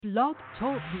Blog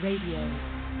Talk Radio.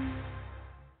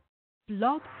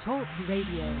 Blog Talk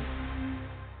Radio.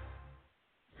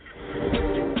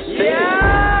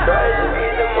 Yeah! Christ be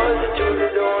the multitude,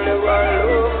 the only one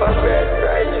loaf of bread.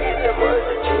 Christ be the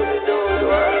multitude, the only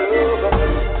one loaf of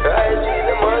Christ be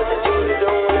the multitude, the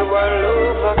only one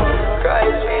loaf of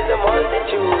Christ be the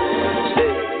multitude.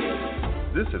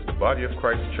 This is the Body of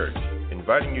Christ Church,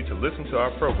 inviting you to listen to our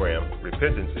program,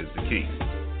 Repentance is the Key,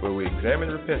 where we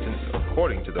examine repentance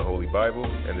according to the Holy Bible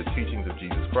and the teachings of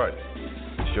Jesus Christ.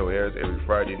 The show airs every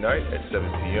Friday night at 7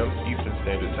 p.m. Eastern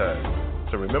Standard Time.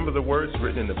 So remember the words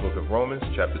written in the book of Romans,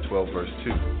 chapter 12, verse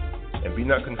 2. And be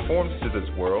not conformed to this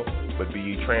world, but be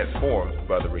ye transformed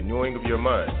by the renewing of your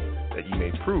mind, that ye may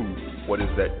prove what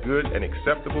is that good and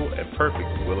acceptable and perfect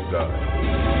will of God.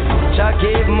 Jah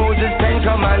gave Moses 10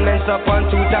 commandments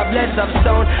upon 2 tablets of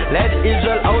stone, led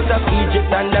Israel out of Egypt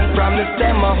and then promised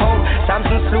them a home.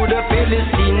 Samson slew the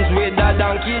Philistines with a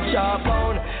donkey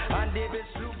jawbone, and David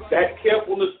slew God. That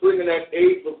carefulness bringing that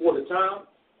age before the time,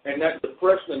 and that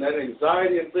depression and that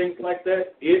anxiety and things like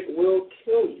that, it will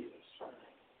kill you.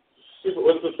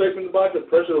 What's the statement about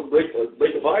depression will break a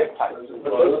bite?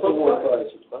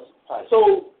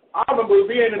 So I remember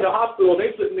being in the hospital,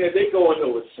 they sitting there, they go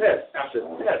into a test after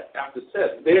test after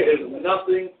test. There is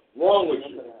nothing wrong with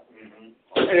you.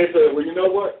 And they said, well, you know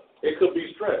what? It could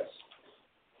be stress.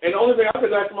 And the only thing I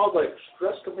could ask them, I was like,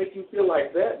 stress could make you feel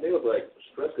like that? And they were like,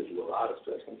 stress could do a lot of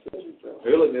stress.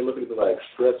 They're looking at me like,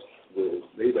 stress will,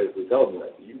 they basically tell me,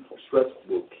 like, stress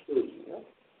will kill you. Yeah?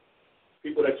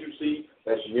 People that you see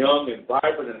that's young and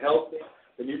vibrant and healthy,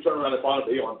 then you turn around and find out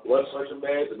they're on blood pressure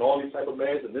meds and all these type of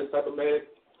meds and this type of meds.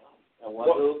 And one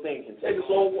little thing can take it's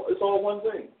all one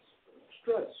thing.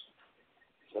 Stress.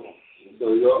 So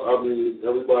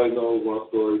everybody knows my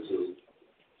story too.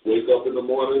 Wake up in the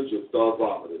morning, just start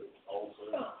vomiting.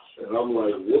 And I'm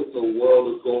like, what in the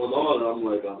world is going on? And I'm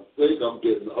like, I'm sick. I'm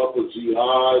getting upper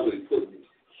GI. They put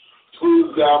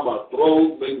tubes down my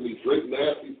throat, making me drink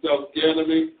nasty stuff, scanning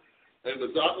me. And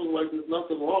the doctor was like, there's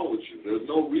nothing wrong with you. There's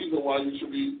no reason why you should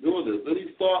be doing this. Then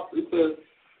he said,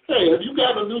 hey, have you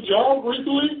gotten a new job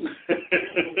recently?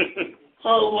 I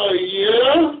was like,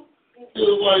 yeah. He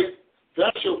was like,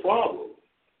 that's your problem.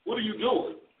 What are you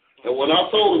doing? And when I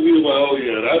told him, he was like, oh,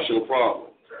 yeah, that's your problem.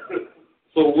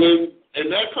 And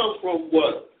that comes from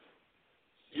what?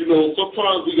 You know,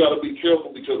 sometimes we got to be careful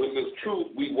because in this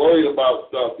truth, we worry about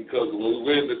stuff because when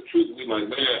we're in this truth, we like,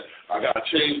 man, I got to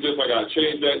change this, I got to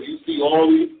change that. You see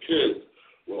all these kids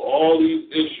with all these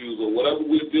issues or whatever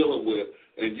we're dealing with,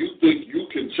 and you think you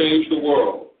can change the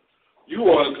world. You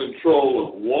are in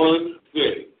control of one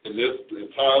thing in this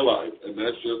entire life, and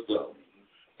that's yourself.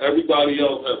 Everybody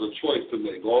else has a choice to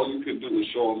make. All you can do is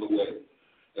show them the way.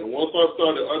 And once I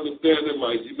started understanding,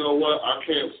 like, you know what, I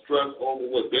can't stress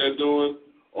over what they're doing.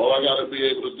 All I got to be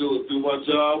able to do is do my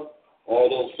job. All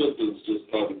those symptoms just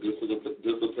started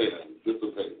dissipating.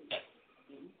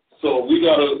 So we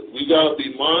gotta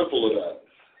be mindful of that.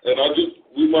 And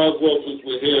we might as well, since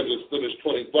we're here, just finish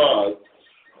 25.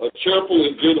 A cheerful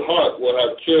and good heart will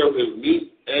have care of his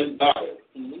meat and diet.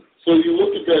 Mm-hmm. So you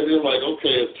look at that and you're like,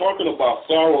 okay, it's talking about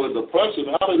sorrow and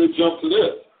depression. How did it jump to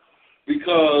this?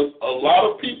 Because a lot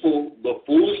of people, the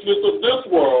foolishness of this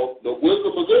world, the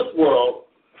wisdom of this world,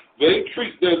 they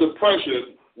treat their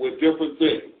depression with different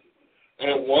things.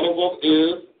 And one of them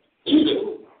is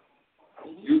eating.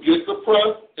 You get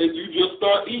depressed and you just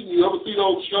start eating. You ever see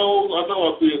those shows? I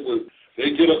know I see it with,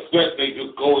 they get upset, they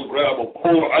just go and grab a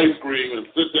bowl of ice cream and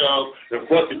sit down in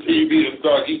front of the TV and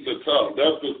start eating the tub.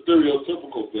 That's the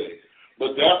stereotypical thing.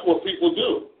 But that's what people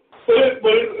do.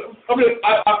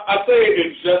 I say it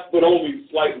in jest, but only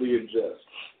slightly in jest.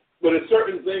 But it's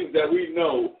certain things that we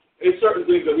know. It's certain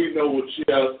things that we know will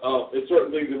cheer us up. It's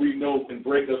certain things that we know can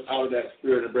break us out of that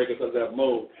spirit and break us out of that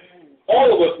mode. All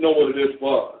of us know what it is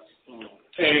for us.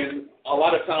 And a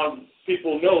lot of times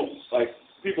people know, like,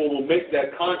 people will make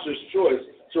that conscious choice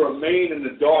to remain in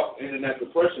the dark and in that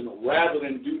depression rather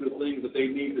than do the things that they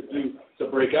need to do to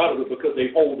break out of it because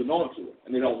they're holding on to it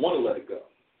and they don't want to let it go.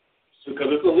 Because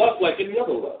it's a lust like any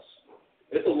other lust.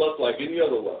 It's a lust like any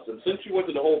other lust. And since you went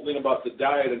to the whole thing about the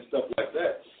diet and stuff like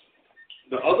that,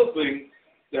 the other thing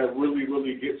that really,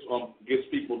 really gets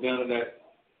people down in that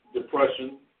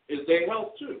depression is their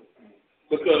health too.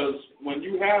 Because when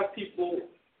you have people,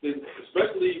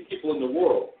 especially people in the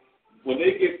world, when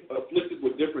they get afflicted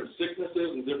with different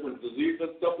sicknesses and different diseases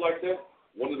and stuff like that,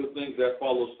 one of the things that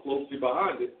follows closely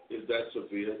behind it is that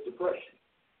severe depression,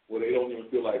 where they don't even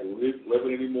feel like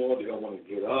living anymore. They don't want to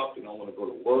get up. They don't want to go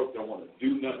to work. They don't want to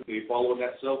do nothing. They follow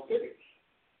that self-pity.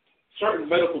 Certain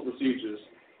medical procedures,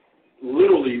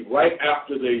 literally right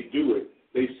after they do it,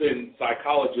 they send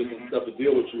psychologists and stuff to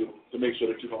deal with you to make sure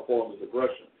that you don't fall into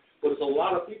depression. But it's a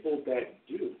lot of people that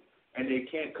do, and they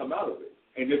can't come out of it.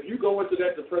 And if you go into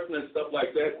that depression and stuff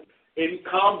like that, in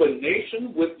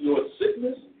combination with your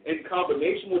sickness, in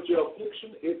combination with your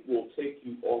affliction, it will take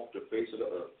you off the face of the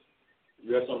earth.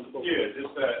 You have something to say? Yeah,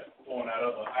 just that on that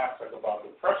other aspect about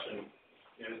depression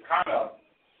is kind of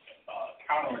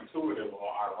counterintuitive or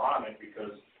ironic,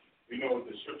 because we know what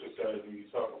the scripture says when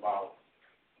you talk about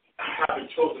having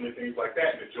children and things like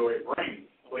that and the joy it brings.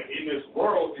 But in this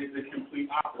world, it's the complete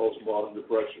opposite. Postpartum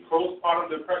depression.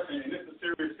 Postpartum depression, and it's a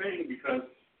serious thing because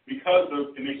of,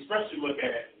 and especially look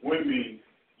at women,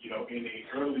 you know, in the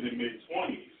early to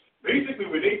mid-20s. Basically,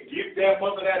 when they give that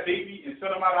mother that baby and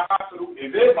send them out of the hospital,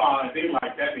 in their mind, they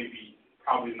like that baby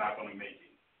probably not going to make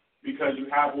it. Because you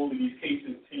have all of these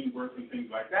cases, teen birth and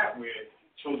things like that, where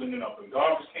children end up in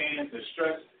garbage cans, the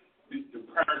stress, the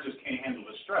parents just can't handle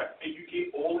the stress. And you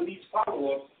get all of these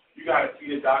follow-ups, you got to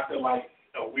see a doctor like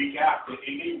a week after,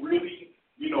 and they really,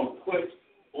 you know, put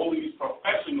all of these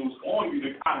professionals on you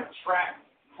to kind of track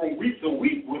from week to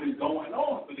week what is going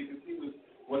on so they can see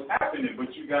what's happening.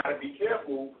 But you got to be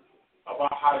careful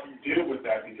about how you deal with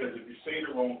that, because if you say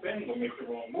the wrong thing or make the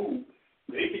wrong move,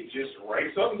 they can just write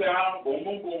something down, boom,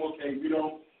 boom, boom, okay, you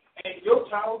know, and your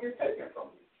child will get taken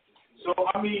from you. So,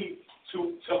 I mean,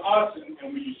 to us, and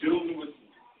when you're dealing with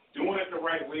doing it the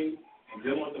right way and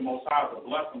dealing with the Most High is a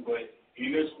blessing, but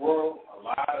in this world, a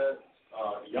lot of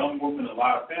young women, a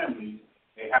lot of families,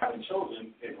 they having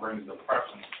children, it brings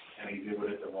depression, and they deal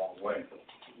with it the wrong way.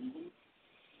 Mm-hmm.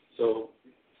 So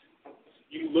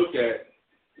you look at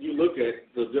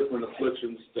the different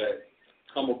afflictions that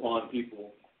come upon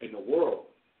people in the world.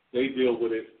 They deal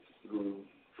with it through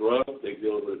drugs, they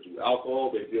deal with it through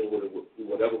alcohol, they deal with it through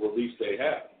whatever release they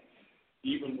have.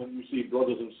 Even when you see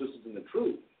brothers and sisters in the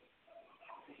truth,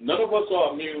 none of us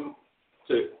are immune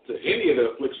to any of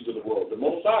the afflictions of the world. The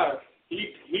Most High,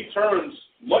 he turns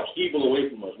much evil away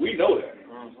from us. We know that.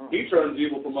 Mm-hmm. He turns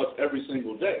evil from us every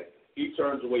single day. He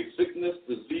turns away sickness,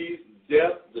 disease,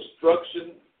 death,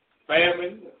 destruction,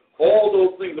 famine. All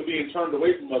those things are being turned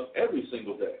away from us every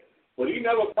single day. But he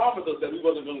never promised us that we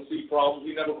wasn't going to see problems.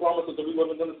 He never promised us that we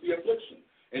wasn't going to see affliction.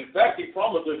 In fact, he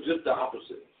promised us just the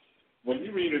opposite. When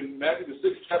you read in Matthew the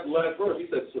 6th chapter, last verse,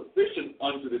 he said, sufficient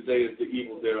unto the day is the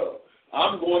evil thereof.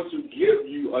 I'm going to give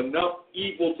you enough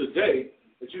evil today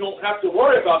that you don't have to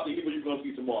worry about the evil you're going to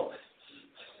see tomorrow.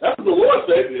 That's what the Lord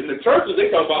said. In the churches, they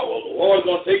talk about, well, the Lord's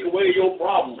going to take away your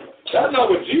problem. That's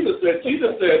not what Jesus said.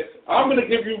 Jesus said, I'm going to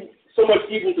give you so much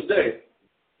evil today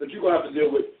that you're going to have to deal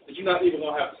with, that you're not even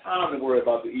going to have time to worry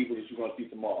about the evil that you're going to see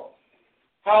tomorrow.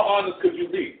 How honest could you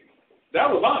be? That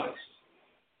was honest.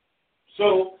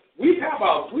 So we have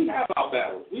our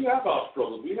battles. We have our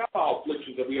struggles. We have our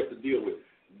afflictions that we have to deal with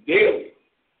daily.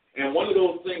 And one of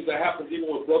those things that happens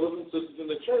even with brothers and sisters in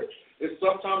the church is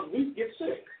sometimes we get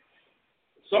sick.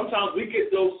 Sometimes we get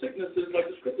those sicknesses, like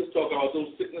the scriptures talk about, those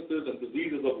sicknesses and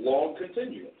diseases of long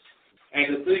continuance.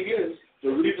 And the thing is, the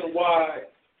reason why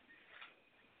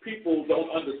people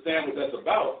don't understand what that's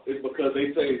about is because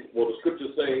they say, well, the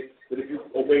scriptures say that if you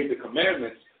obey the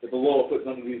commandments, that the Lord will put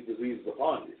none of these diseases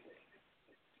upon you.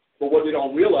 But what they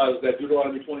don't realize is that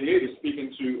Deuteronomy 28 is speaking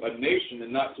to a nation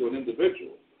and not to an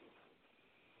individual.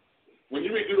 When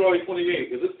you read Deuteronomy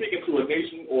 28, is it speaking to a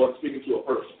nation or speaking to a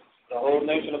person? The whole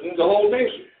nation of Israel. The whole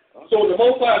nation. So the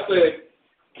Most High said,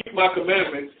 keep my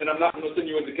commandments, and I'm not going to send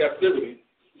you into captivity.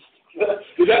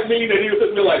 Does that mean that he was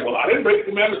sitting there like, well, I didn't break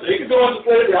the commandments, so he can go into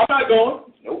slavery. I'm not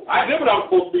going. Nope. I did what I was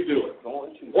supposed to be doing.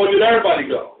 Or did everybody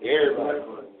go? Everybody.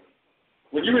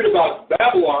 When you read about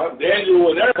Babylon, Daniel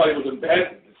and everybody was in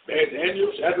bed.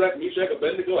 Daniel, Shadrach, Meshach,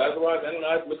 Abednego, Azariah,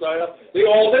 Ananias, Messiah, they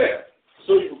all there.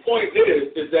 So the point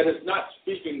is that it's not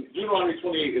speaking, Deuteronomy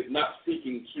 28 is not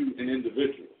speaking to an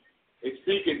individual. It's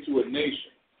speaking to a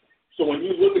nation. So when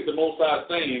you look at the Most High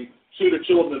saying to the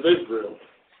children of Israel,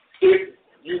 if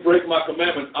you break my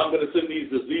commandments, I'm going to send these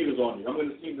diseases on you. I'm going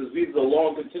to send diseases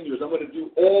along continuous. I'm going to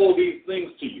do all these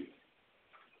things to you.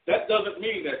 That doesn't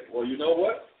mean that, well, you know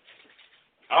what?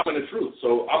 I'm in the truth,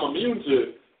 so I'm immune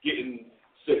to getting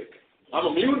sick.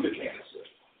 I'm immune to cancer.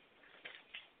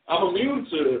 I'm immune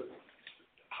to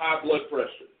high blood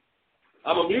pressure.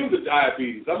 I'm immune to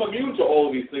diabetes. I'm immune to all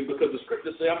of these things because the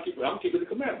scriptures say I'm keeping the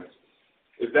commandments.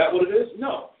 Is that what it is?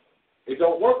 No. It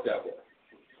don't work that way.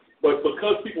 But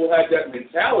because people had that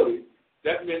mentality,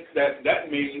 that means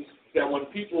that when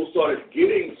people started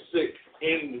getting sick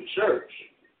in the church,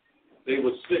 they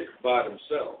were sick by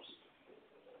themselves.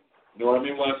 You know what I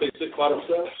mean when I say sick by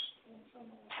themselves?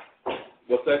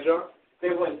 What's that, John? They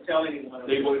wouldn't tell anyone.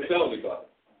 They wouldn't tell anybody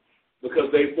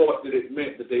because they thought that it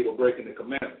meant that they were breaking the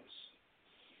commandments.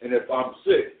 And if I'm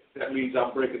sick, that means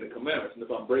I'm breaking the commandments. And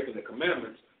if I'm breaking the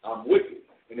commandments, I'm wicked.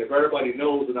 And if everybody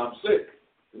knows that I'm sick,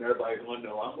 then everybody's going to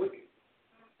know I'm wicked.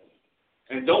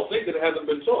 And don't think that it hasn't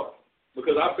been taught.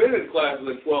 Because I've been in classes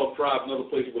in 12 tribes and other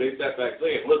places where they sat back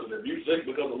saying, listen, if you sick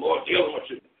because the Lord dealing with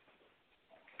you,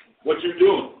 what you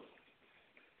doing?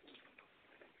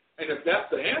 And if that's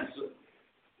the answer,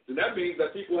 then that means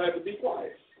that people have to be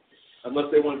quiet,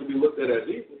 unless they want to be looked at as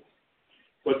evil.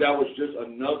 But that was just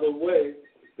another way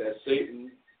that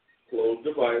Satan closed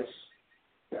the device,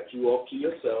 got you off to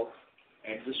yourself,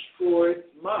 and destroyed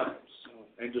minds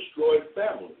and destroyed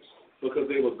families because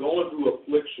they were going through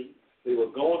affliction, they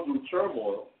were going through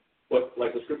turmoil, but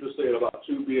like the scripture said about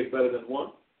two being better than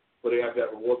one, but they have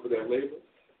that reward for their labor.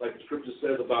 Like the scripture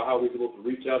says about how we're supposed to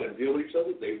reach out and deal with each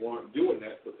other, they weren't doing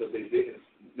that because they didn't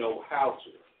know how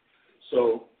to.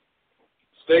 So,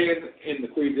 staying in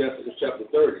Ecclesiastes chapter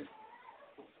 30,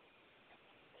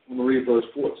 I'm going to read verse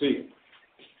 14.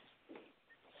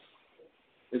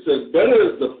 It says,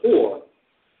 better is the poor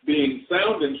being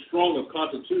sound and strong of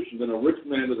constitution than a rich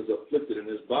man that is afflicted in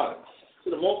his body.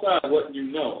 So the Most High is letting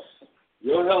you know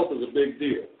your health is a big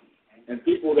deal. And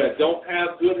people that don't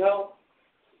have good health,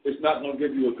 it's not going to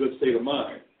give you a good state of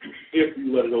mind if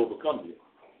you let it overcome you.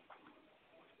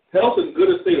 Health and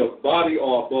good state of body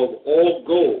are above all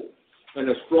gold, and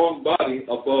a strong body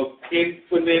above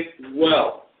infinite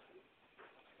wealth.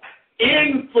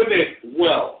 Infinite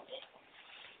wealth.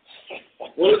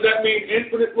 What does that mean,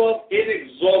 infinite wealth?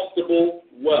 Inexhaustible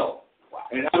wealth.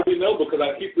 And how do we know? Because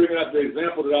I keep bringing up the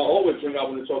example that I always bring up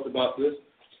when we talk about this.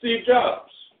 Steve Jobs.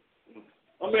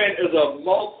 My man is a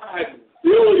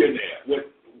multi-billionaire with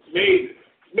made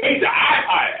the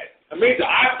iPad, made the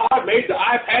iPod, made the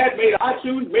iPad, made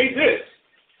iTunes, made this.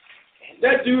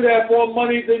 That dude had more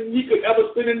money than he could ever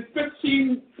spend in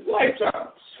 15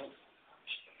 lifetimes.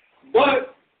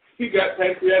 But he got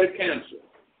pancreatic cancer.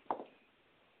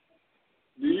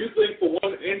 Do you think for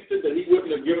one instant that he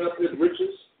wouldn't have given up his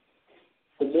riches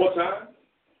for more time?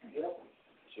 Yeah,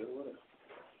 sure would have.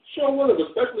 Sure would have,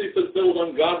 especially since those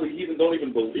ungodly heathen don't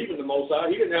even believe in the Most High.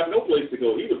 He didn't have no place to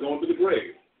go. He was going to the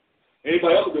grave.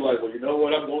 Anybody else would be like, well, you know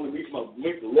what, I'm going to meet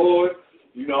the Lord.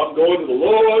 You know, I'm going to the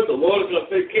Lord. The Lord is going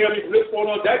to take care of me from this point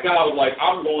on. That guy was like,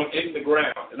 I'm going in the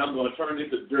ground, and I'm going to turn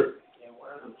into dirt.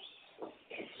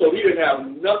 So he didn't have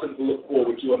nothing to look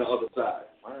forward to on the other side.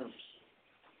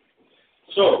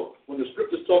 So when the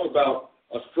scriptures talk about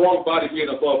a strong body being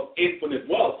above infinite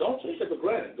wealth, don't take it for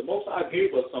granted. The Most High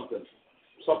gave us something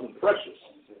precious.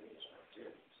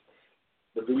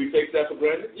 But do we take that for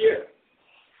granted? Yeah.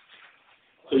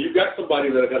 So you got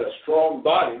somebody that got a strong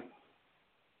body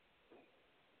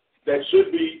that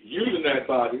should be using that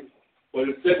body, but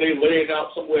instead they laying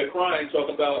out somewhere crying,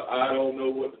 talking about, I don't know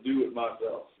what to do with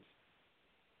myself.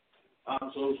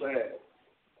 I'm so sad.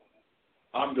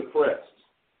 I'm depressed.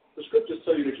 The scriptures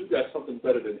tell you that you got something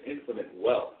better than infinite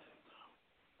wealth,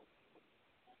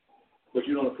 but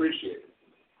you don't appreciate it.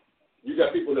 You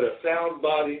got people that are sound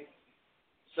body,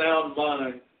 sound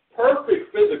mind,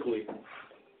 perfect physically,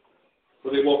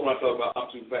 but they walk around talking about,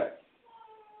 I'm too fat.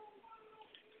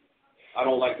 I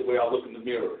don't like the way I look in the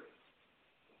mirror.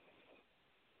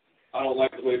 I don't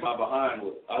like the way my behind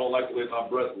looks. I don't like the way my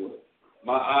breath looks.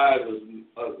 My eyes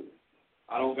are ugly.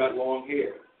 I don't got long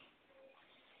hair.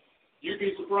 You'd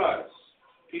be surprised.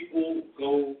 People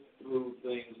go through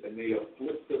things and they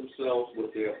afflict themselves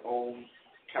with their own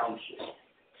counsel.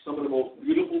 Some of the most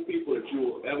beautiful people that you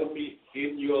will ever meet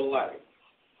in your life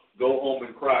go home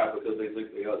and cry because they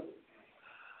think they're ugly.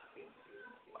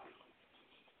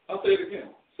 I'll say it again.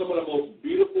 Some of the most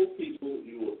beautiful people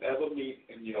you will ever meet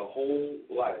in your whole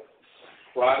life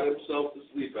cry themselves to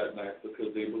sleep at night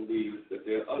because they believe that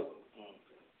they're ugly.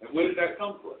 And where did that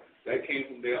come from? That came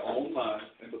from their own mind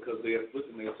and because they are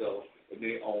afflicting themselves in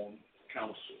their own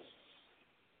counsel.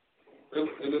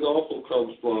 And it also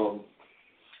comes from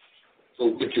the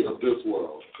wicked of this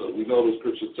world, because we know the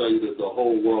scriptures tell you that the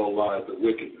whole world lies in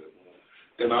wickedness.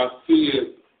 And I see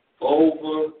it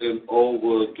over and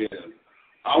over again.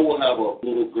 I will have a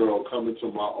little girl come into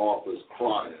my office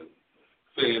crying,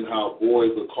 saying how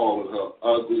boys are calling her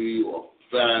ugly or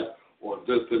fat or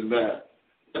this and that.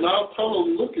 And I'll tell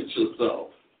her, look at yourself.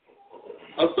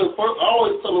 I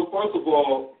always tell her, first of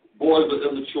all, boys are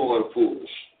immature and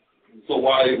foolish. So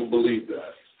why even believe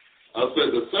that? I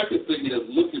said, the second thing is,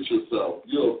 look at yourself.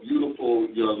 You're a beautiful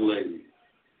young lady.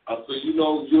 I said, you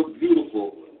know, you're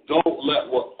beautiful. Don't let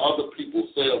what other people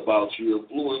say about you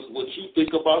influence what you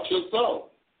think about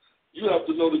yourself. You have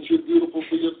to know that you're beautiful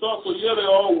for yourself. So, yeah,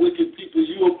 they're all wicked people.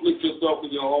 You afflict yourself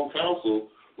in your own counsel,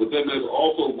 but then there's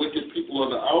also wicked people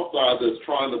on the outside that's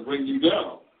trying to bring you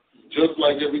down. just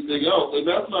like everything else. And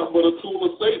that's not but a tool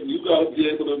of Satan. You got to be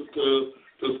able to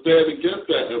stand against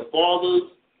that. And fathers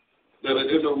that are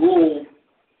in the room,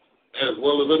 as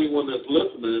well as anyone that's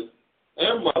listening,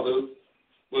 and mothers,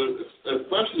 but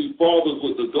especially fathers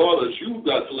with the daughters, you've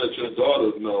got to let your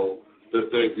daughters know that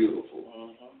they're beautiful.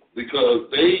 Because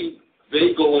they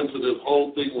go into this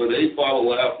whole thing where they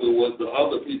follow after what the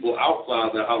other people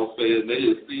outside the house say, and they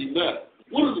esteem that.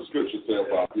 What does the scripture say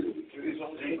about beauty?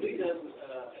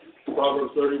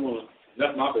 Proverbs 31.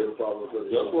 That's my favorite Proverbs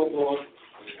 31. That's what I'm going.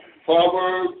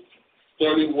 Proverbs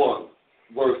 31,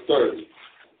 verse 30.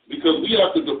 Because we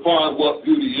have to define what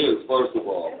beauty is, first of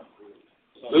all.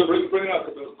 Bring it up.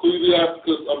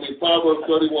 Proverbs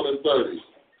 31 and 30.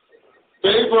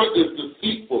 Favor is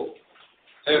deceitful,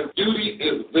 and beauty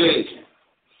is vain.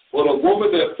 But a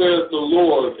woman that fears the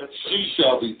Lord, she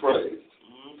shall be praised.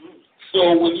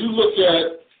 So when you look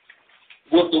at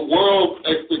what the world's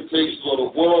expectations or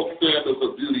the world's standards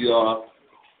of beauty are,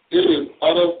 it is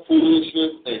utter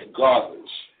foolishness and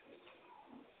garbage.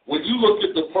 When you look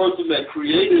at the person that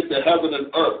created the heaven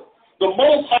and earth, the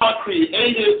Most High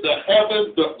created the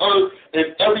heavens, the earth,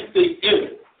 and everything in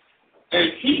it.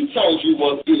 And He tells you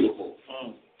what's beautiful.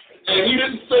 And He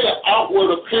didn't say an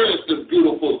outward appearance is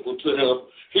beautiful to Him.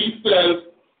 He says,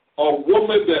 a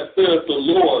woman that fears the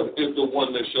Lord is the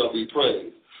one that shall be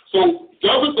praised. So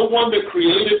doesn't the one that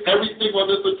created everything on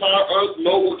this entire earth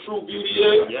know what true beauty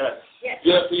is?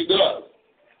 Yes, He does.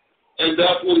 And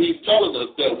that's what He's telling us,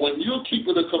 that when you're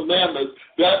keeping the commandments,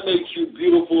 that makes you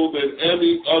beautiful than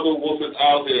any other woman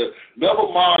out there. Never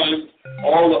mind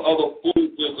all the other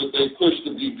foolishness that they push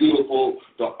to be beautiful,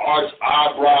 the arched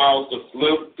eyebrows, the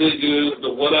slim figures,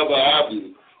 the whatever have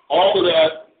you. All of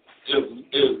that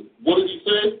is what did He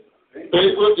say?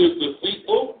 Favor is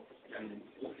deceitful, and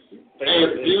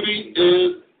beauty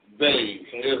is vain,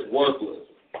 is worthless.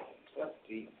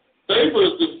 Favor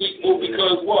is deceitful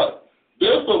because what?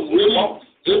 There's some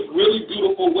really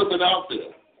beautiful women out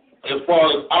there as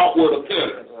far as outward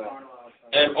appearance.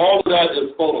 And all of that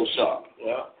is Photoshop.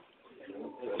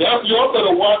 Y'all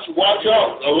better watch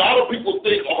out. A lot of people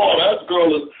think, that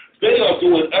girl they are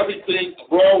doing everything,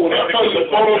 bro. When I tell you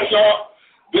Photoshop,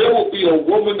 there will be a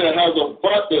woman that has a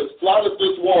butt that's flat as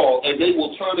this wall, and they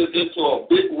will turn it into a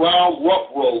big round rough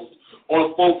roast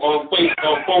on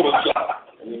Photoshop.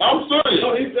 I'm serious.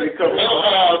 They'll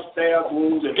have scabs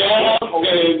and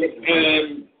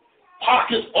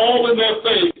pockets all in their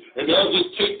face, and they'll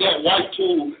just take that white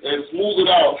tool and smooth it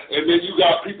out, and then you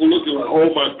got people looking like,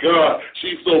 oh my God,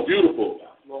 she's so beautiful.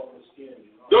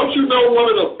 Don't you know one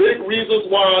of the big reasons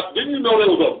why? Didn't you know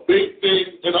there was a big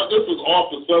thing, and this is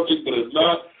off the subject, but it's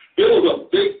not. There was a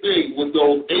big thing with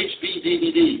those HD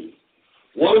DVDs.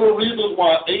 One of the reasons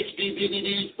why HD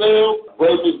DVDs failed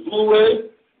versus Blu-ray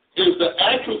is the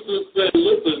actresses said,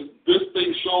 listen, this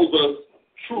thing shows us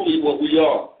truly what we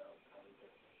are.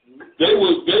 They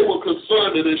were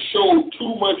concerned that it showed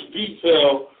too much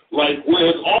detail, like where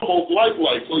it's almost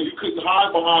lifelike, so you couldn't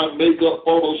hide behind makeup,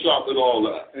 Photoshop, and all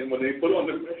that. And when they put on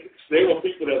they were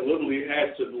people that literally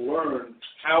had to learn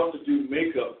how to do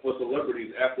makeup for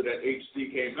celebrities after that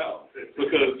HD came out.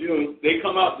 Because, they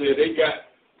come out there, they got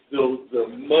the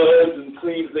muds and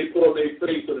creams they put on their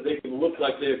face so that they can look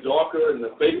like they're darker and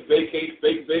the fake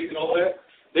and all that.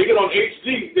 They get on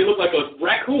HD, they look like a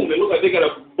raccoon. They look like they got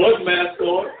a buzz mask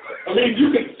on. I mean,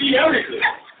 you can see everything.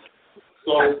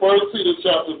 So 1 Peter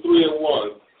chapter 3 and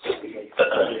 1.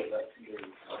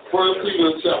 1 Peter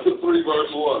chapter 3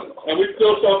 verse 1. And we're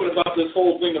still talking about this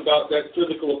whole thing about that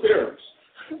physical appearance.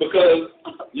 Because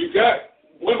you got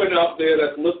women out there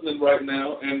that's listening right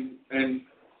now, and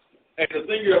the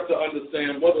thing you have to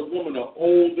understand, whether women are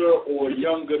older or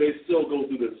younger, they still go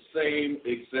through the same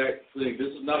exact thing.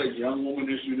 This is not a young woman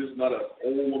issue. This is not an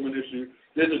old woman issue.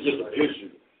 This is just an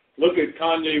issue. Look at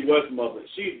Kanye West's mother.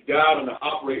 She died on the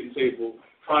operating table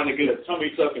trying to get a tummy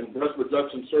tuck and breast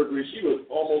reduction surgery. She was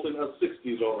almost in her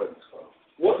 60s already.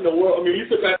 What in the world? I mean, you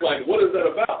sit back like, what is that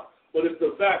about? But it's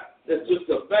the fact, it's just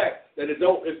the fact that it's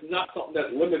not something that's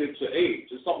limited to age.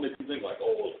 It's something that you think like,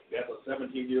 oh, that's a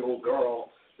 17-year-old girl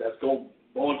that's going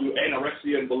through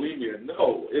anorexia and bulimia.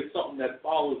 No, it's something that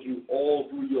follows you all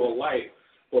through your life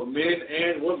for men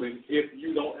and women if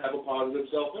you don't have a positive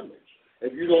self-image,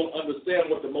 if you don't understand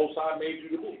what the Most High made you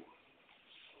to be.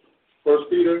 1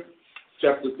 Peter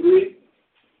chapter 3,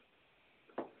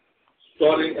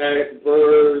 starting at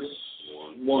verse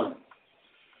 1.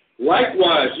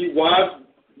 Likewise, ye wives,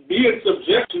 be in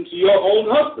subjection to your own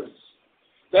husbands,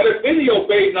 that if any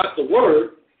obey not the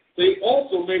word, they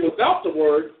also may without the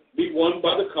word be won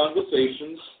by the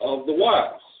conversations of the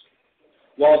wives,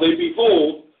 while they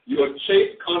behold your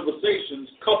chaste conversations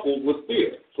coupled with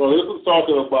fear. So this is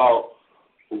talking about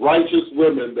righteous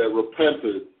women that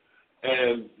repented,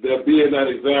 and there being that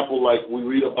example like we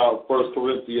read about 1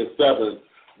 Corinthians 7,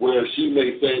 where she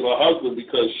may save her husband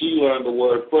because she learned the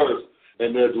word first,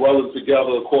 and they're dwelling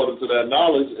together according to that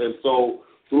knowledge. And so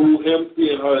through him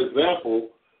seeing her example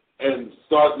and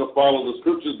starting to follow the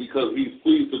scriptures because he's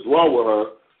pleased to dwell with her,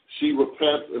 he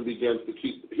repents and begins to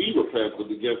keep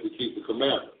the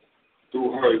commandments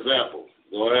through her example.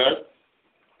 Go ahead.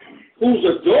 Whose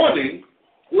adorning,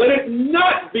 let it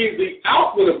not be the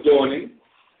outward adorning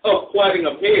of plaiting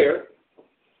of hair,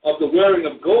 of the wearing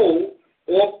of gold,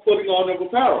 or putting on of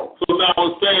apparel. So now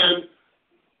it's saying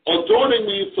adorning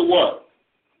means to what?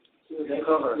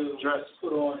 Cover, dress,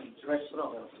 put on.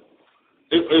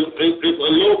 It's a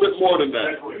little bit more than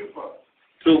that.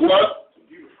 To what?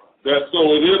 That so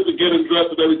it is to get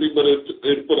dressed and everything, but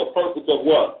it's for the purpose of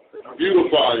what?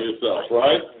 Beautifying yourself,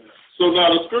 right? So now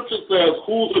the scripture says,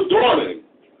 who's adorning?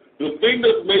 The thing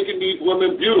that's making these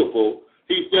women beautiful,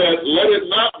 he said, let it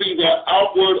not be that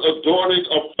outward adorning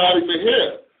of plaiting the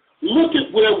hair. Look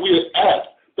at where we're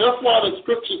at. That's why the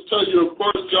scriptures tell you in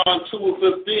 1 John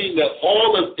 2:15 that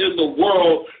all that's in the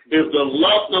world is the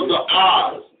lust of the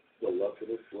eyes.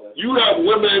 You have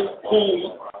women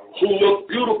who look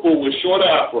beautiful with short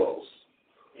afros,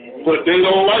 but they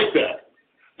don't like that.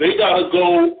 They got to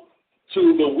go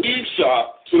to the weave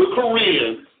shop, to the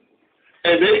Koreans,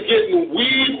 and they're getting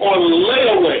weave on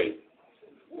layaway.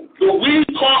 The weave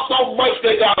costs so much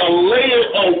they got to lay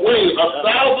it away,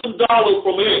 $1,000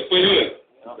 for here.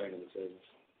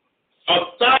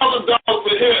 $1,000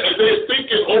 for here, and they're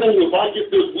thinking, oh, if I get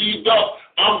this weaved up,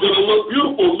 I'm going to look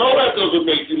beautiful. No, that doesn't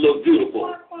make you look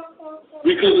beautiful.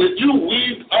 Because if you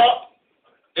weave up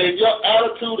and your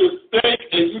attitude is stank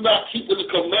and you're not keeping the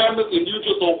commandments and you're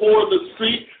just a whore in the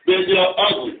street, then you're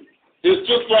ugly. It's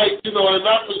just like, and I'm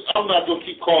not going to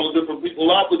keep calling different people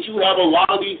out, but you have a lot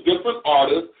of these different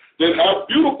artists that have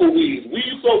beautiful weaves.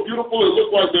 Weaves so beautiful it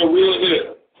looks like they're real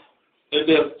hair. And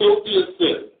they're filthy as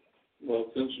sin.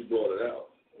 Well, since you brought it out,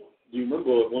 do you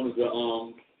remember one of the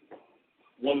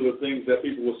things that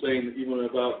people were saying even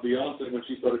about Beyonce when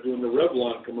she started doing the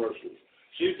Revlon commercials?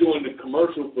 She's doing the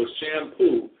commercial for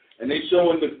shampoo, and they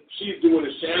showing she's doing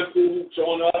the shampoo,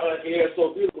 showing her hair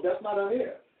so beautiful. That's not her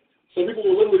hair. So people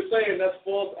were literally saying that's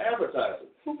false advertising.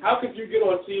 How could you get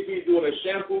on TV doing a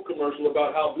shampoo commercial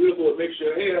about how beautiful it makes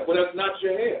your hair, but that's not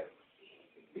your hair?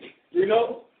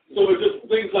 So it's just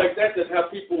things like that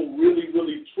have people really,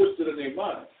 really twisted in their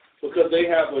mind because they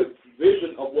have a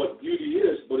vision of what beauty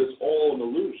is, but it's all an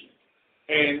illusion.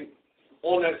 And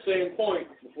on that same point,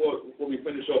 before we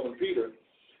finish off in Peter,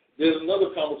 there's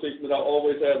another conversation that I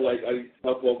always have, like I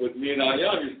talk about with me and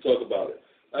Ayan used to talk about it.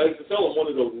 I used to tell them one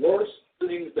of the worst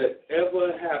things that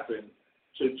ever happened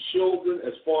to children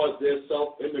as far as their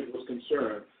self-image was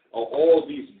concerned are all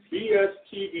these BS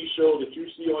TV shows that you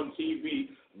see on TV,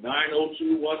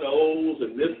 90210s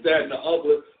and this, that, and the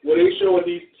other, where they showing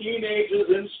these teenagers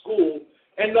in school,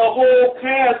 and the whole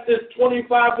cast is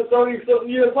 25 to 30-something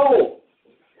years old.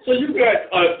 So you got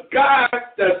a guy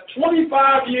that's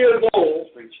 25 years old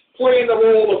playing the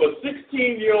role of a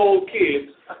 16-year-old kid.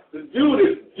 The dude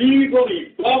is evil,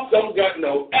 he's buff, don't got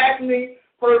no acne,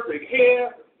 perfect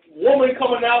hair, woman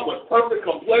coming out with perfect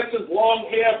complexions, long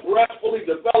hair, breasts fully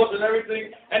developed and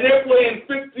everything, and they're playing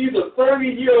 50 to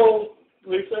 30-year-old.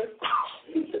 What do you say?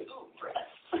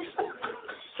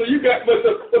 So you got, but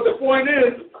the point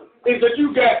is that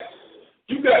you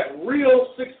got real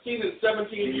 16 and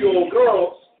 17-year-old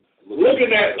girls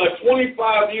looking at a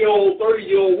 25-year-old,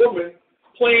 30-year-old woman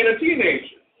playing a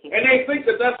teenager, and they think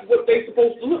that that's what they're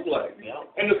supposed to look like. Yeah.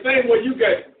 And the same way you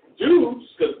got dudes,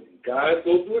 because guys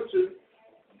go through it too,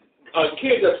 a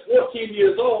kid that's 14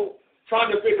 years old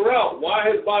trying to figure out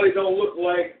why his body don't look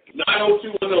like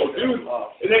 90210 dude,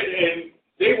 and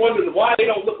they wonder why they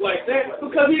don't look like that,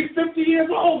 because he's 50 years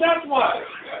old, that's why.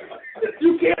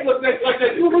 You can't look like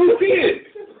that, you're a little kid.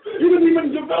 You didn't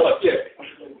even develop yet.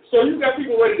 So you got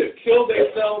people ready to kill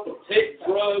themselves, take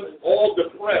drugs, all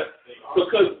depressed,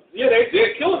 because,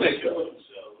 they're killing themselves.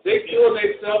 They're killing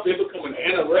themselves, they're becoming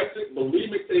anorexic,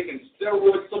 bulimic, taking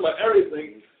steroids, some of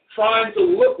everything, trying to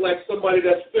look like somebody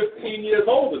that's 15 years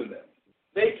older than them.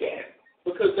 They can't,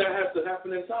 because that has to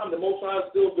happen in time. The Most High is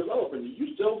still developing you.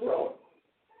 You still growing.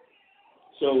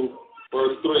 So,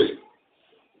 verse 3.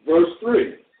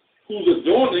 Whose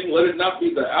adorning, let it not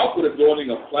be the outward adorning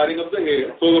of plaiting of the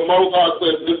hair. So the Most High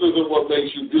says this isn't what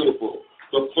makes you beautiful,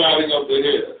 the plaiting of the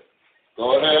hair.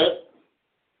 Go ahead.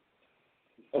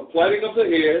 Of plaiting of the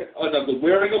hair, and of the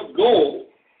wearing of gold,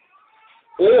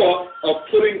 or of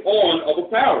putting on of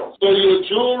apparel. So your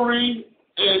jewelry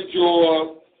and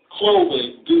your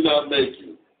clothing do not make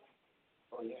you.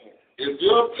 If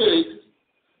you're a pig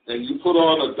and you put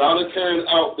on a Donna Karen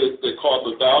outfit that costs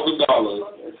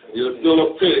 $1,000, you're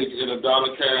still a pig in a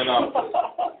Donna Karen outfit.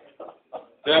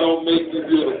 That don't make you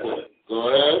beautiful. Go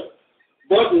ahead.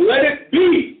 But let it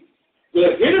be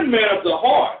the hidden man of the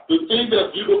heart. The thing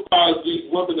that beautifies these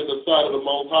women in the sight of the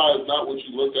Most High is not what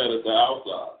you look at the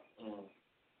outside.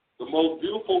 The most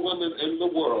beautiful women in the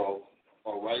world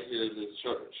are right here in this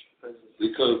church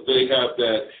because they have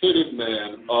that hidden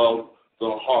man of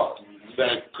the heart,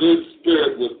 that good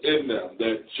spirit within them,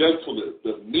 that gentleness,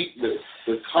 the meekness,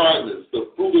 the kindness, the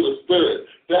fruit of the Spirit.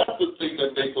 That's the thing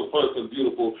that makes a person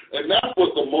beautiful, and that's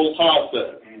what the Most High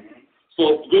said.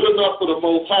 So good enough for the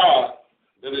Most High,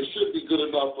 then it should be good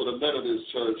enough for the men of this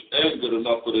church and good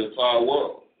enough for the entire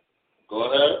world. Go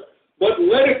ahead. But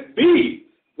let it be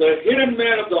the hidden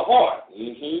man of the heart,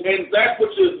 and that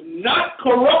which is not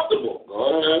corruptible,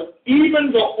 Go ahead.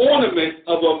 even the ornament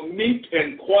of a meek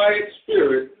and quiet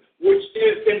spirit, which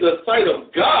is in the sight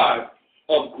of God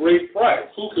of great price.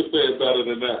 Who could say it better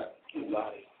than that?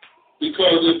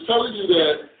 Because it's telling you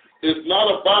that it's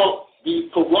not about these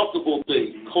corruptible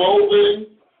things. Clothing,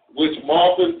 which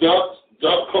moth and dust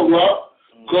corrupt,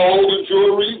 gold and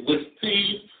jewelry, which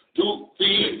thieves do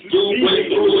break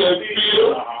through and steal.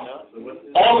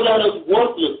 All of that is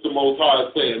worthless, the Most High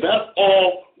is saying. That's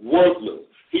all worthless.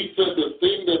 He said the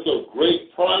thing that's of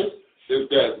great price is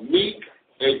that meek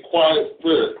and quiet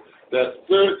spirit, that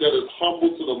spirit that is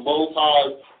humble to the Most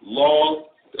High's laws,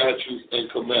 statutes,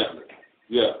 and commandments.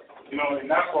 Yeah. You know, and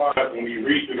that's why when we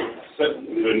read the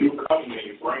New Covenant,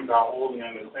 it brings out all the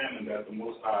understanding that the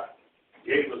Most High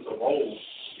gave us of old,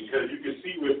 because you can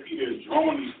see where Peter is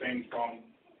drawing these things from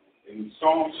in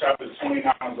Psalm chapter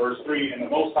 29, verse 3, and the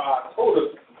Most High told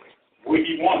us what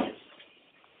he wanted.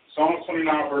 Psalm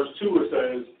 29, verse 2, it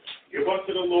says, "Give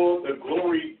unto the Lord the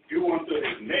glory due unto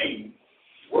his name.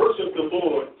 Worship the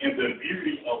Lord in the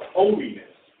beauty of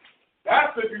holiness."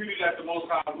 That's the beauty that the Most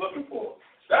High is looking for.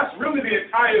 That's really the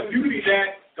entire beauty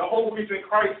that the whole reason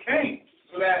Christ came,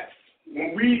 so that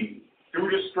when we, through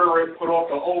the Spirit, put off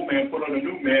the old man, put on the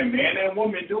new man, man and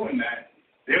woman doing that,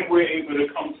 then we're able to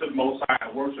come to the Most High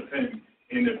and worship him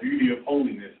in the beauty of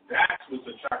holiness. That's what's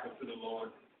attractive to the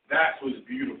Lord. That's what's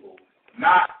beautiful,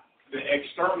 not the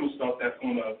external stuff that's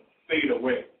going to fade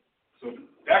away. So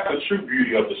that's the true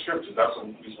beauty of the Scriptures. That's what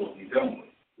we're supposed to be dealing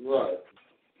with. Right.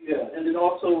 Yeah, and then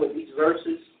also with these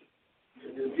verses,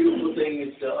 the beautiful thing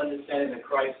is the understanding of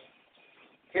Christ.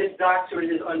 His doctrine,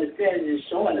 his understanding is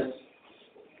showing us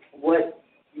what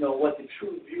the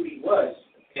true beauty was.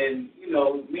 And,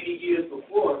 many years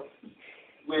before,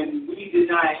 when we did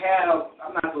not have,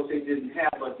 I'm not going to say didn't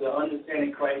have, but the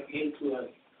understanding Christ gave to us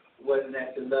wasn't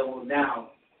at the level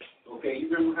now. Okay, you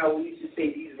remember how we used to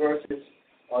say these verses,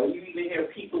 or you even hear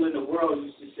people in the world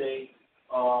used to say,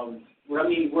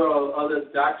 world, other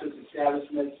doctrines,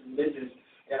 establishments, religions,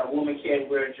 that a woman can't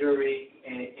wear jewelry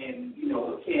and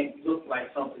can't look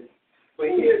like something. But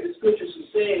here the scriptures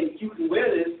are saying you can wear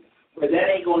this, but that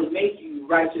ain't going to make you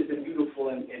righteous and beautiful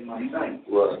in my sight.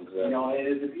 Right, exactly. And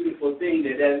it's a beautiful thing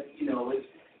that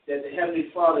the Heavenly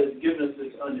Father has given us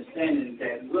this understanding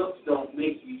that looks don't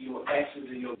make you, your actions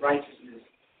and your righteousness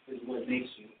is what makes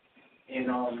you.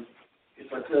 And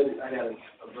if I could, I got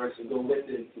a verse to go with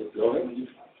it. Go ahead.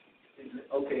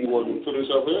 Okay. You want to finish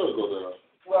up here or go down?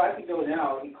 Well, I can go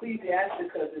now.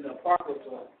 Ecclesiasticus in the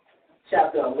Apocrypha,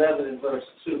 chapter 11 and verse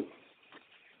 2.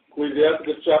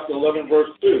 Ecclesiasticus chapter 11, verse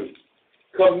 2.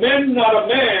 Commend not a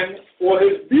man for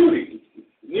his beauty,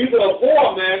 neither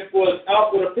abhor a man for his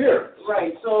outward appearance.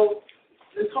 Right. So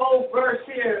this whole verse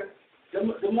here,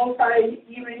 the Most High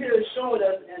even here is showing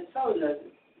us and telling us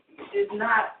it's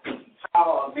not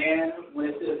how a man, when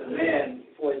it says a man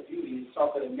for his beauty, it's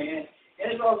talking a man,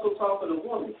 and it's also talking a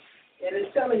woman. And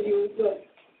it's telling you, look,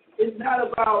 it's not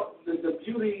about the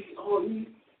beauty. Oh,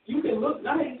 you can look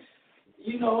nice,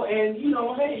 hey,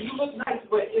 you look nice,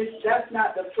 but that's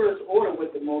not the first order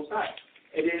with the Most High.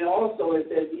 And then also it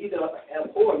says either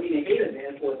abhor, meaning hate a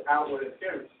man for his outward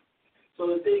appearance. So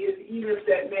the thing is, even if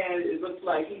that man, it looks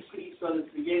like he sleeps on the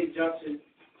Spaghetti Junction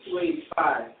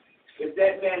 285, if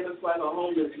that man looks like a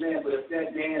homeless man, but if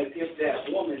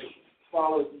that woman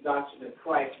follows the doctrine of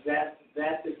Christ, that's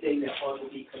the thing that ought to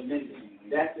be commended.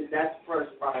 That's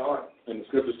first priority. And the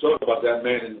scriptures talk about that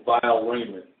man in vile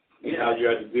raiment, and how you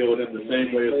had to deal with him the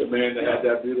same way as the man that had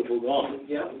that beautiful garment.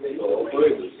 Yeah. So,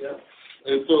 praises. Yeah.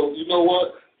 And so, you know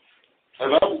what?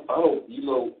 And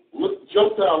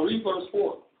jump down, read verse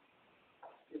 4.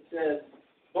 It says,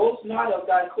 boast not of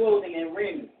thy clothing and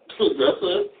raiment. That's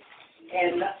it.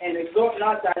 And exhort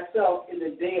not thyself in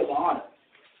the day of honor.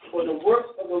 For the works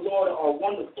of the Lord are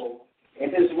wonderful,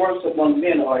 and his works among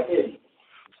men are hidden.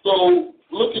 So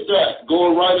look at that,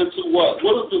 going right into what?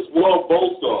 What does this world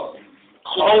boast on?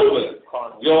 Clothing.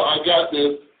 Yo, I got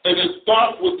this. And it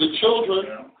starts with the children.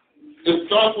 Yeah. It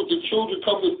starts with the children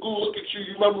coming to school. Look at you.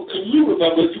 You remember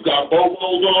you got bobos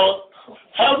on?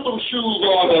 Have some shoes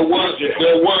on that weren't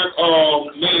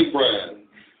name brand.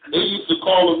 They used to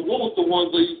call them, what was the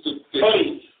ones they used to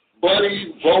say? Buddies,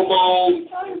 Bobos,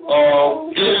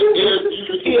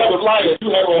 you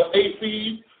have an AC.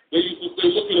 They used to say,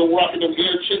 look at them rocking them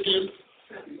air chickens.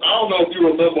 I don't know if you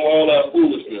remember all that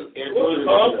foolishness.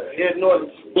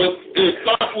 But it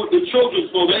starts with the children,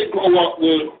 so they grow up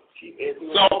with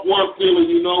self-worth feeling,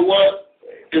 you know what?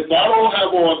 If I don't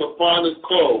have on the finest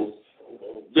clothes,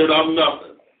 then I'm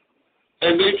nothing.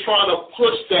 And they try to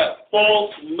push that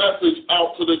false message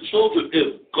out to the children.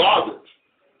 It's garbage.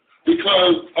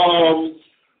 Because,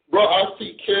 bro, I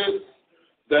see kids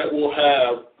that they'll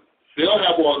have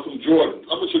on some Jordans.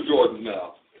 How much are Jordans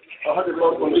now? $100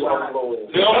 on the low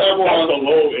end. They'll have on the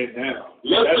low end now.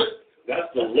 That's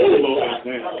the low end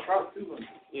now.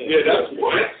 Yeah, that's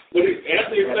what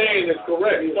Anthony is saying is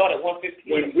correct. He thought at 150.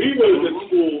 When we were in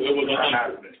school, it was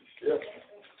 100. Yeah.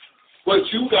 But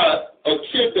you got a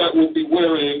kid that will be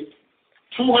wearing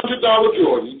 $200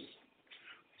 Jordans,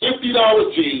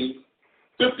 $50 jeans,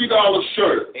 $50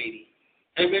 shirt, $80.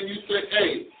 And then you say,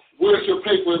 hey, where's your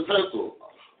paper and pencil?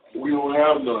 We don't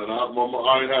have none.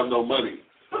 I ain't have no money.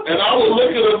 And I would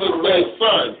look at him and say,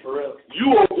 son,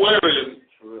 you are wearing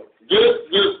this,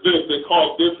 that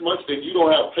cost this much, and you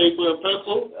don't have paper and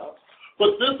pencil? Yeah.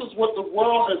 But this is what the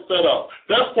world has set up.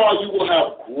 That's why you will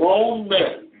have grown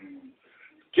men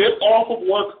get off of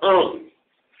work early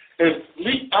and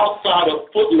sleep outside a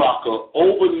Foot Locker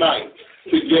overnight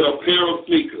to get a pair of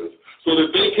sneakers so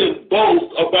that they can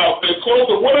boast about their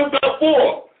clothing. What is that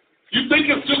for? You think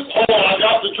it's just, I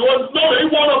got the Jordans? No, they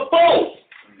want to boast.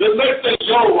 The next day,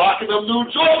 yo, rocking them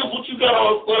new Jordans. What you got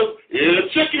on, son?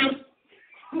 Yeah, chickens.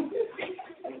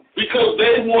 Because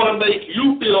they want to make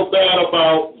you feel bad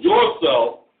about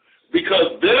yourself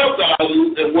because their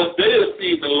value and what they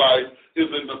achieve in life is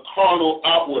in the carnal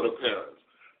outward appearance.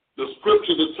 The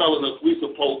scriptures are telling us we're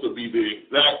supposed to be the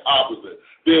exact opposite.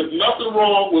 There's nothing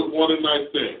wrong with wanting nice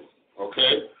things,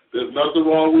 okay? There's nothing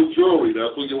wrong with jewelry.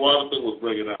 That's what Jonathan was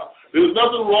bringing out. There's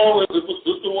nothing wrong with if a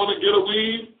sister want to get a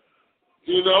weave,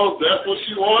 you know, that's what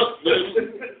she wants,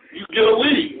 then you get a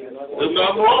weave. There's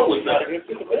nothing wrong with that.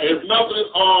 There's nothing,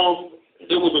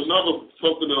 there was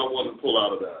something that I wanted to pull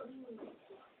out of that.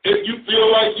 If you feel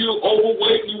like you're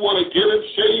overweight, you want to get in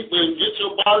shape and get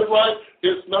your body right,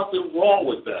 there's nothing wrong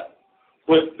with that.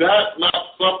 But that's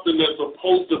not something that's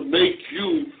supposed to make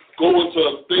you go into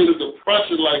a state of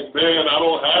depression like, man, I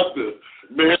don't have this.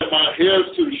 Man, my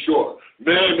hair's too short.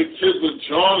 Man, the kids are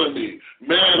jawing me.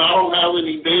 Man, I don't have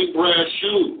any name brand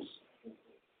shoes.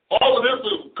 All of this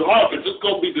is garbage. It's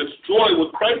going to be destroyed. When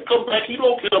Christ comes back, he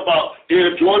don't care about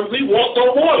Air Jordans. He wants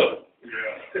no water.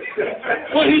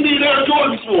 Yeah. What he need Air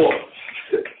Jordans for?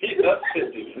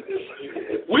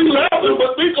 We laughing,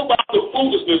 but think about the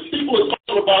foolishness. People are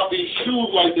talking about these shoes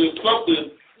like there's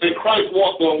something, and Christ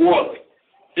wants no water.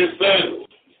 It's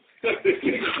sandals.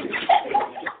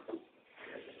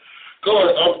 Go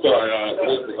ahead. I'm sorry.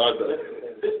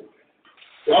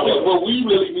 But we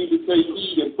really need to take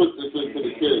heed and put this into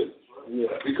the kids. Yeah.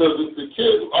 Because if the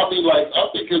kids, I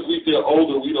think as we get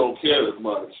older, we don't care as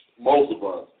much, most of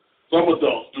us. Some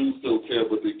adults do still care,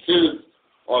 but the kids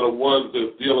are the ones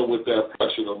that's dealing with that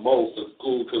pressure the most in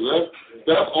school, because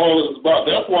that's all it's about.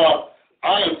 That's why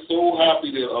I am so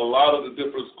happy that a lot of the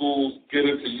different schools get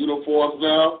into uniforms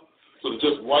now, so to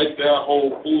just wipe that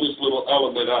whole foolish little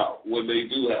element out when they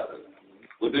do have it.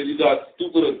 But then you got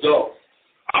stupid adults.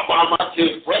 I buy my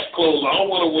kids fresh clothes. I don't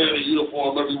want to wear the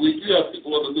uniform every week. You have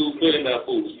people on the news saying that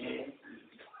foolishness.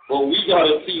 But we got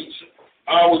to teach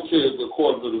our kids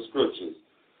according to the scriptures.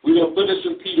 We're going to finish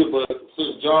in Peter, but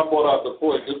since John brought out the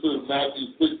point, this is Matthew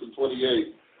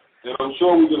 6:28. And I'm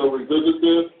sure we're going to revisit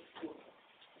this.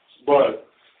 But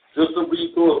just to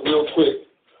read through it real quick,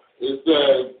 it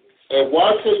says, and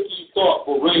why take ye thought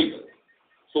for raiment?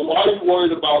 So why are you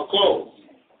worried about clothes?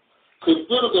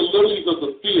 Consider the lilies of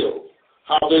the field,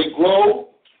 how they grow.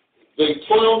 They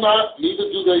toil not, neither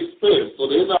do they spin. So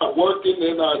they're not working,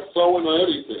 they're not sowing or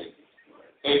anything.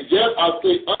 And yet I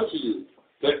say unto you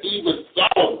that even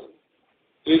Solomon,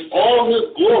 in all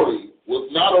his glory, was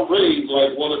not arrayed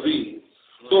like one of these.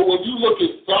 So when you look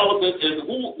at Solomon, and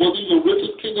who was he the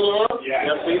richest king of the earth? Yeah,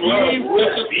 the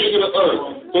richest king of the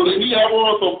earth. So did he have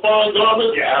on some fine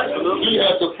garments? Yeah, absolutely. He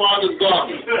had the finest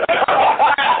garments.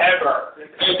 Ever.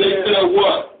 And they said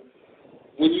what?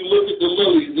 when you look at the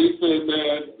lilies, they say,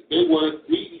 man, they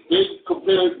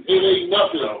compare, it ain't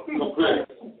nothing compared.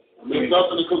 There's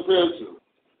nothing to compare to.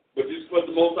 But you just what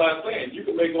the Most High saying. You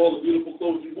can make all the beautiful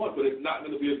clothes you want, but it's not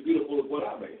going to be as beautiful as what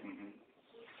I made.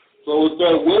 So it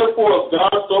says, wherefore if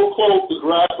God so clothed the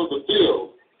grass of the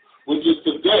field, which is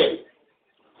today,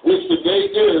 which today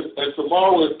is, and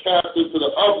tomorrow is cast into the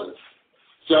oven,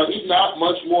 shall he not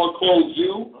much more clothe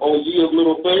you, O ye of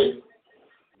little faith?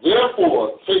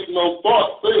 Therefore take no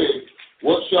thought, saying,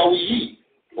 what shall we eat?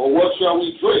 Or what shall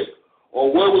we drink?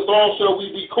 Or wherewithal shall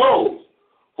we be clothed?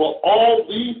 For all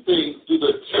these things do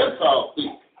the Gentiles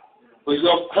seek. For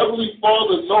your heavenly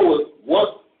Father knoweth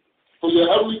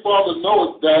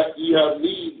that ye have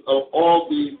need of all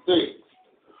these things.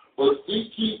 But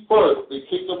seek ye first the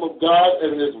kingdom of God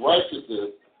and his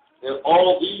righteousness, and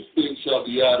all these things shall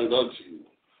be added unto you.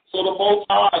 So the Most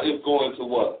High is going to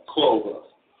what? Clothe us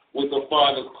with the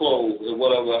finest clothes and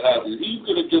whatever have you. He's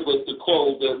going to give us the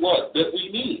clothes that we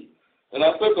need. And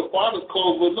I said the finest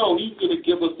clothes, but no, he's going to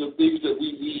give us the things that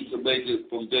we need to make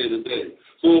it from day to day.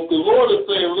 So if the Lord is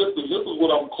saying, listen, this is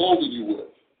what I'm clothing you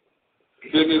with,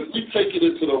 then if we take it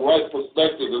into the right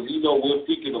perspective and we know we're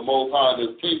seeking the Most High in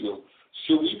his kingdom,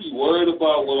 should we be worried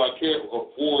about, well, I can't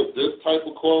afford this type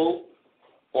of clothes,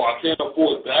 or I can't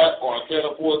afford that, or I can't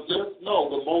afford this? No,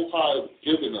 the Most High is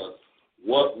giving us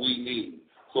what we need.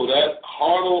 So that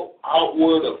carnal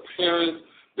outward appearance,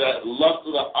 that lust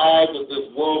of the eyes that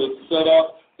this world is set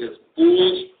up, is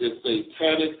foolish, it's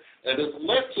satanic, and it's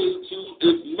meant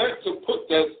to put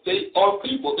that state on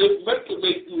people. It's meant to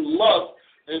make you lust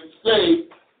and say,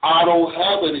 I don't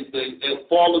have anything, and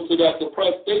fall into that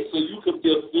depressed state so you can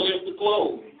be a slave to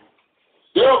clothes.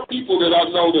 There are people that I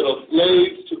know that are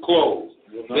slaves to clothes.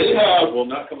 Will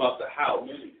not come out the house.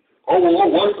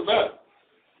 Worse than that.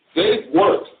 They've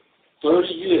worked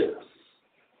 30 years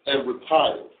and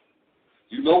retired.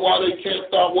 You know why they can't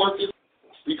stop working?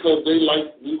 Because they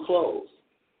like new clothes.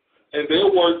 And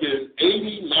they're working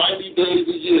 80, 90 days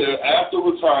a year after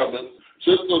retirement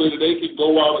just so that they can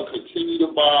go out and continue to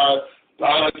buy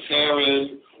Donna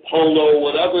Karan, Polo,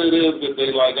 whatever it is that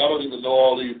they like. I don't even know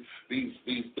all these things.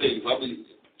 I mean,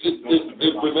 it's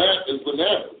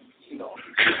bananas.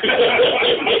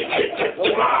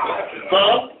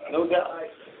 Huh? No doubt.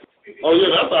 Oh, yeah,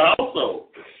 that's a household.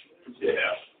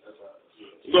 Yeah.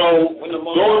 So,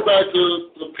 going back to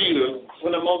Peter.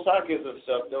 When the Most High gives us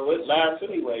stuff, though, it lasts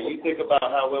anyway. You think about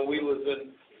how when we was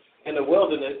in the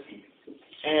wilderness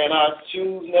and our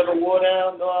shoes never wore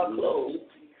down, nor our clothes.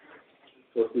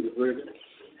 You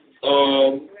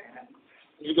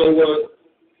know what?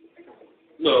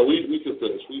 No, we can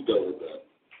finish. We done with that.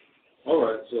 All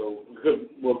right, so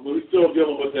we're still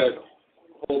dealing with that.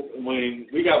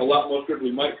 We got a lot more scripture.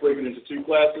 We might break it into two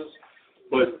classes,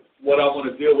 but what I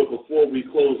want to deal with before we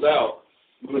close out,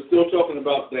 we're still talking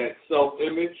about that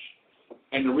self-image,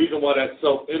 and the reason why that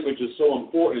self-image is so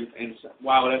important and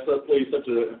why that plays such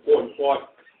an important part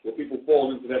where people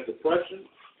fall into that depression,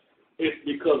 it's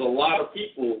because a lot of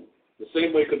people, the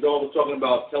same way Kadal was talking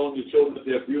about telling your children that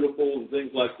they're beautiful and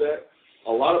things like that,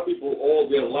 a lot of people all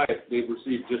their life they've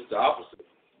received just the opposite.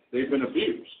 They've been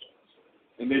abused.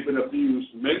 And they've been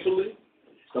abused mentally.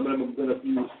 Some of them have been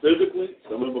abused physically.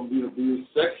 Some of them have been abused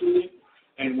sexually.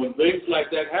 And when things like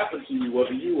that happen to you,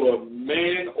 whether you are a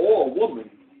man or a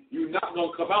woman, you're not going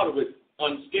to come out of it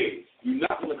unscathed. You're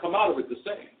not going to come out of it the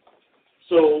same.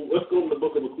 So let's go to the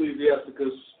book of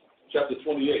Ecclesiasticus, chapter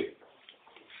 28.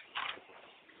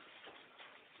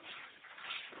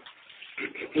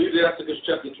 Ecclesiasticus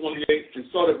chapter 28, and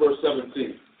start at verse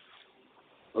 17.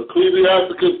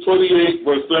 Ecclesiasticus 28,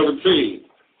 verse 17.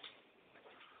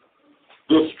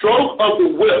 The stroke of the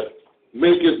whip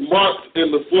maketh marks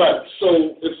in the flesh.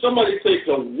 So if somebody takes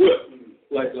a whip,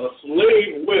 like a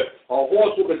slave whip, a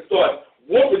horse whip, and start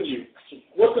whooping you,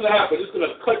 what's going to happen? It's going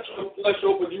to cut your flesh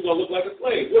open. You're going to look like a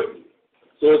slave, wouldn't you?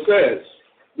 So it says,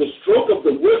 the stroke of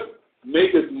the whip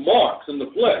maketh marks in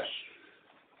the flesh,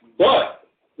 but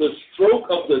the stroke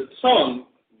of the tongue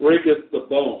breaketh the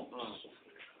bones.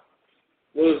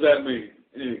 What does that mean?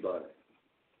 Anybody?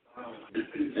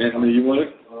 Anthony, you want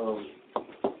it?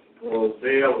 Well,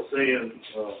 there I was saying,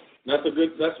 that's a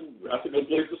good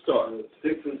place to start.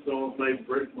 Sticks and stones may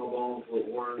break my bones, but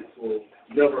words will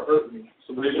never hurt me.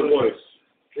 So raise your voice.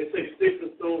 They say sticks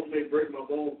and stones may break my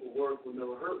bones, but words will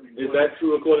never hurt me. Is that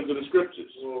true according to the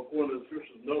scriptures? Well, according to the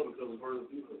scriptures, no, because words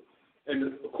do hurt.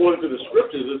 And according to the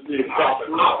scriptures, it's the exact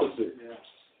opposite. Yeah.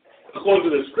 According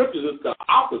to the scriptures, it's the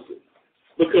opposite.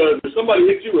 Because if somebody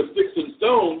hits you with sticks and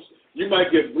stones, you might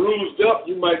get bruised up,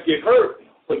 you might get hurt,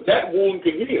 but that wound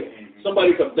can heal.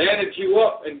 Somebody can bandage you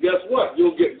up, and guess what?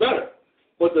 You'll get better.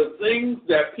 But the things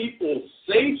that people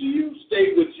say to you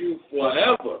stay with you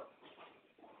forever.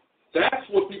 That's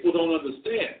what people don't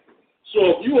understand. So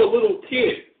if you're a little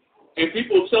kid and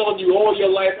people telling you all your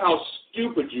life how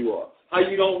stupid you are, how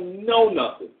you don't know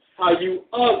nothing, how you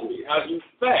ugly, how you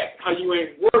fat, how you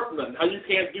ain't worth nothing, how you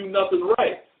can't do nothing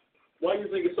right, why do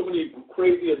you think there's so many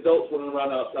crazy adults running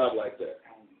around outside like that?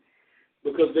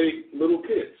 Because they little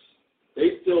kids.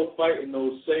 They still fighting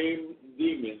those same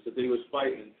demons that they was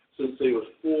fighting since they was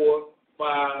 4,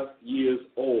 5 years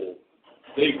old.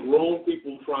 They grown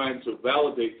people trying to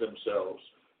validate themselves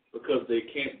because they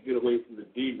can't get away from the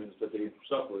demons that they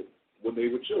suffered when they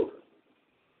were children.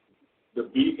 The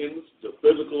beatings, the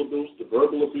physical abuse, the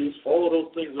verbal abuse, all of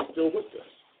those things are still with us.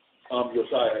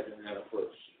 Josiah had Hannah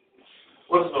first.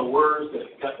 What are the words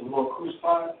that got the Lord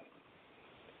crucified?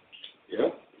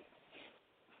 Yeah.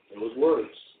 It was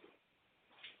words.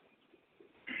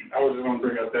 I was just going to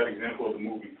bring up that example of the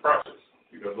movie Precious,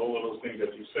 because all of those things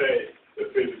that you said, the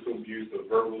physical abuse, the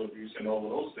verbal abuse, and all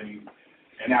of those things,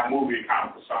 in that movie it kind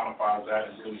of personifies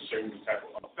that and really shows the type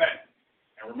of effect.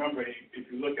 And remember, if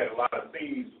you look at a lot of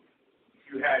things,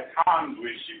 you had times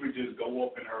where she would just go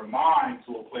up in her mind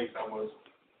to a place that was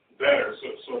better,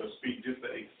 so to speak, just to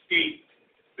escape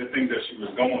the things that she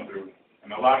was going through.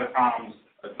 And a lot of times,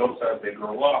 adults as they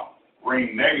grow up,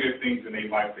 bring negative things in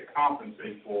their life to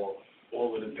compensate for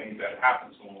all of the things that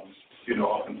happened to them,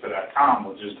 up until that time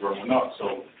of just growing up.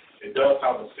 So it does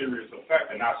have a serious effect,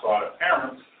 and that's why the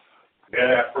parents, they're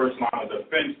that first line of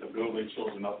defense to build their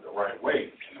children up the right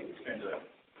way and to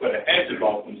put a hedge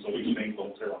about them so these things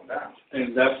don't tear them down.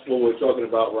 And that's what we're talking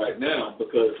about right now,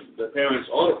 because the parents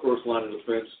are the first line of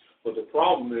defense. But the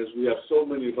problem is we have so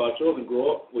many of our children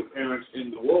grow up with parents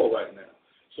in the world right now.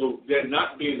 So they're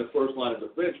not being the first line of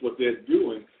defense. What they're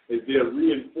doing is they're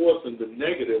reinforcing the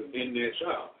negative in their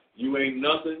child. You ain't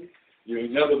nothing. You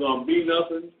ain't never going to be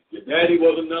nothing. Your daddy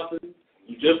wasn't nothing.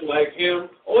 You just like him.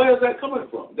 Where's that coming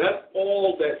from? That's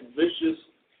all that vicious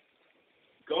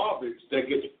garbage that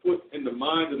gets put in the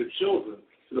mind of the children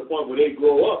to the point where they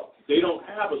grow up. They don't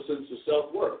have a sense of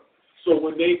self-worth. So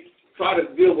when they try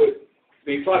to deal with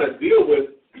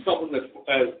something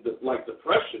that's like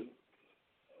depression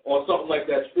or something like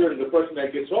that spirit of depression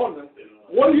that gets on them,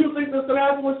 what do you think that's going to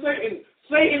happen with Satan?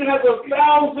 Satan has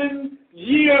 1,000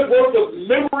 years worth of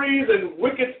memories and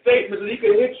wicked statements that he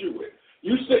can hit you with.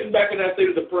 You sitting back in that state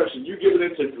of depression, you giving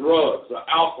into drugs or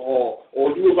alcohol,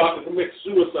 or you about to commit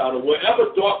suicide, or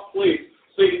whatever dark place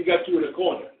Satan got you in a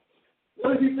corner.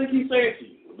 What does he think he's saying to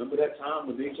you? Remember that time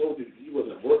when they told you that you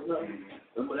wasn't worth nothing?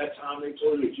 Remember that time they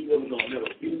told you that you wasn't going to never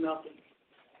be nothing?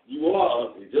 You are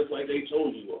ugly, just like they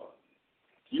told you are.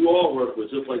 You are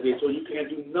worthless, just like they told you can't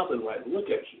do nothing right. Look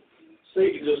at you.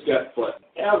 Satan just got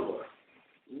forever.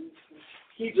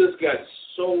 He just got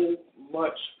so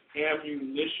much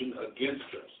ammunition against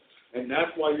us. And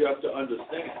that's why you have to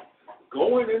understand,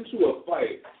 going into a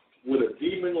fight with a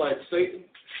demon like Satan,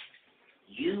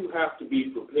 you have to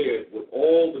be prepared with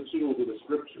all the tools of the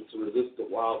Scripture to resist the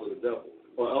wiles of the devil,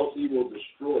 or else he will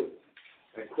destroy you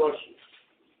and crush you.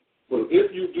 But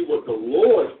if you do what the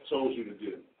Lord told you to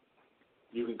do,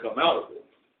 you can come out of it.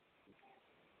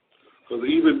 Because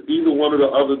even one of the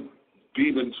other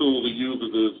demon tools he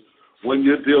uses is when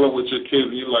you're dealing with your kids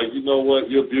and you're like, you know what,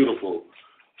 you're beautiful.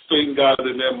 Satan got it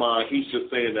in their mind, he's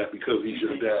just saying that because he's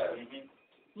your dad.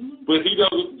 Mm-hmm. But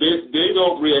they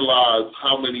don't realize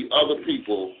how many other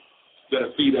people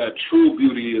that see that true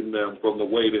beauty in them from the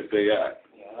way that they act.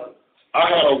 Yeah. I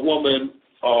had a woman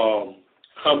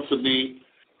come to me.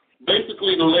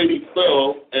 Basically, the lady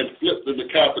fell and flipped in the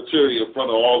cafeteria in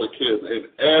front of all the kids, and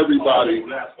everybody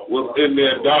was in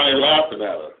there dying laughing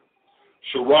at her.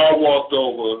 Sherrod walked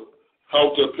over,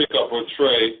 helped her pick up her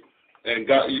tray, and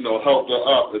helped her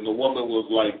up. And the woman was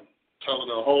like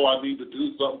telling her, "Oh, I need to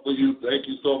do something for you. Thank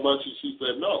you so much." And she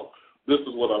said, "No, this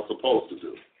is what I'm supposed to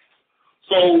do."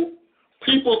 So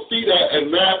people see that,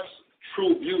 and that's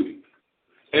true beauty,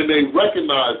 and they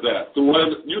recognize that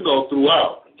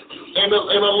throughout. And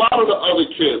a lot of the other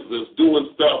kids that's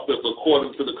doing stuff that's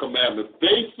according to the commandments,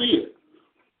 they see it.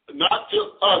 Not just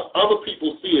us, other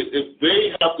people see it. If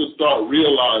they have to start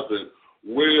realizing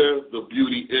where the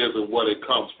beauty is and what it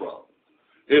comes from.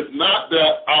 It's not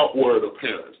that outward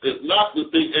appearance. It's not the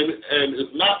thing, and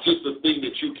it's not just the thing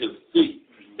that you can see.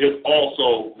 It's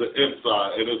also the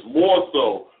inside, and it's more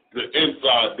so the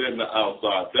inside than the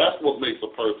outside. That's what makes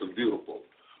a person beautiful.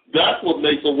 That's what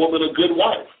makes a woman a good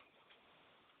wife.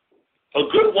 A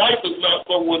good wife is not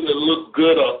someone that looks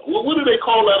good. What do they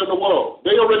call that in the world?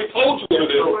 They already told you what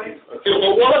it is. It's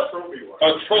a what?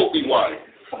 A trophy wife.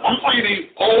 You see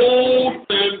these old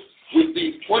men with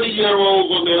these 20-year-olds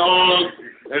on their arms,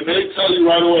 and they tell you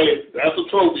right away, that's a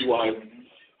trophy wife.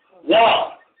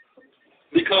 Why?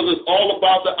 Because it's all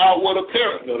about the outward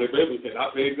appearance. No, they basically saying, I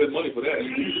paid good money for that.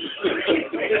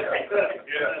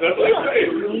 That's what I say.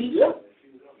 Yeah.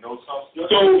 No substance.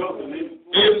 So,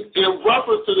 in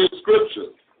reference to this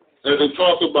scripture, as it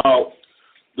talks about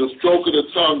the stroke of the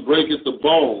tongue breaketh the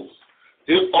bones,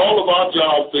 it's all of our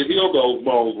jobs to heal those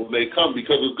bones when they come,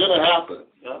 because it's going to happen.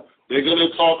 Yeah. They're going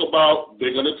to talk about our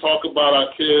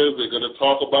kids. They're going to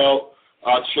talk about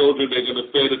our children. They're going to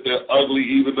say that they're ugly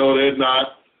even though they're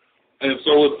not. And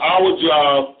so it's our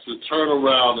job to turn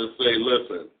around and say,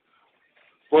 listen,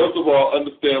 first of all,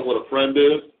 understand what a friend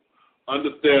is.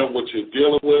 Understand what you're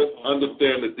dealing with.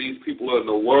 Understand that these people are in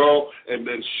the world, and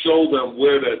then show them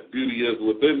where that beauty is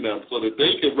within them so that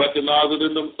they can recognize it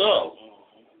in themselves.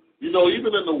 You know,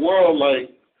 even in the world,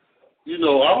 like, you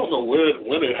know, I don't know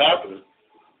when it happened,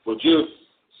 but just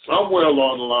somewhere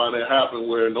along the line it happened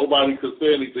where nobody could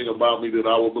say anything about me that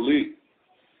I would believe.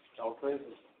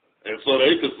 And so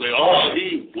they could say, oh,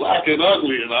 he's black and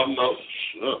ugly, and I'm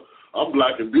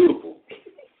black and beautiful.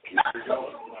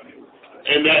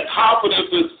 And that confidence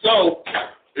itself,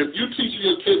 if you're teaching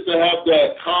your kids to have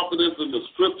that confidence in the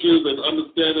scriptures and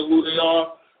understanding who they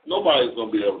are, nobody's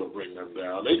going to be able to bring them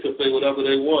down. They can say whatever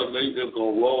they want, and they just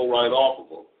going to roll right off of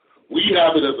them. We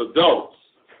have it as adults.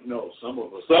 No, some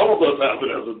of us have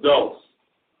it as adults.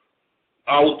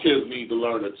 Our kids need to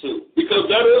learn it too. Because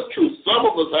that is true. Some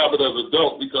of us have it as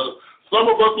adults because some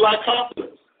of us lack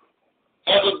confidence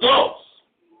as adults.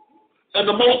 And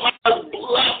the Most High has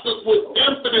blessed us with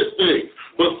infinite things.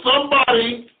 But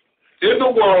somebody in the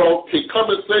world can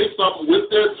come and say something with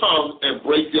their tongue and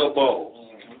break your bones.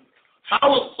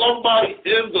 How is somebody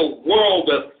in the world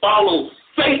that follows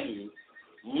Satan's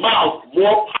mouth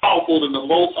more powerful than the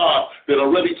Most High that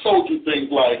already told you things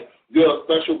like, there are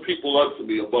special people unto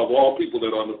me above all people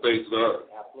that are on the face of the earth?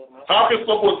 How can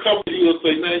someone come to you and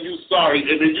say, man, you sorry,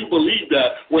 and then you believe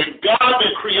that when God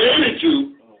that created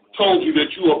you told you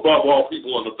that you are above all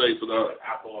people on the face of the earth? The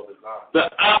apple of his eye. The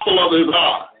apple of his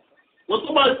eye. When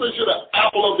somebody says you're the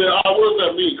apple of their eye, what does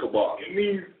that mean, Kabar? It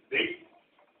means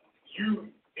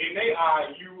in their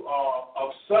eye, you are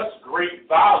of such great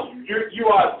value. You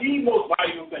are the most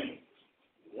valuable thing.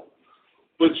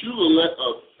 But you will let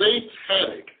a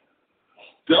satanic,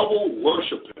 devil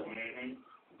worshiping,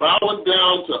 bowing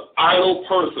down to idol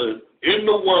person in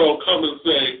the world come and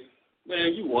say,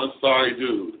 man, you one sorry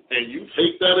dude, and you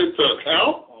take that into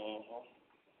account?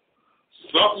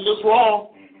 Something is wrong.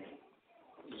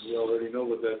 We already know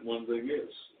what that one thing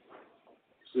is.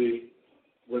 See,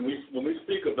 when we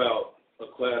speak about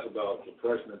a class about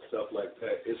depression and stuff like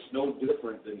that, it's no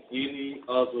different than any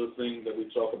other thing that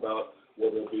we talk about,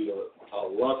 whether it be a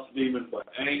lust demon for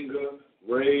anger,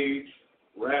 rage,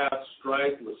 wrath,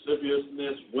 strife,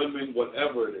 lasciviousness, women,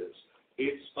 whatever it is.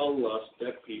 It's a lust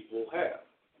that people have.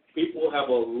 People have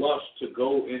a lust to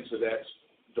go into that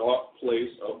dark place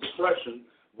of depression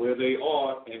where they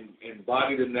are and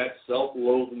embodied in that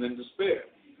self-loathing and despair.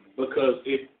 Because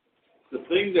the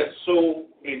thing that's so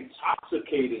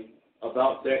intoxicating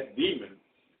about that demon,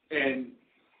 and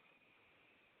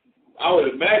I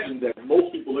would imagine that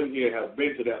most people in here have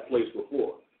been to that place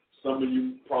before. Some of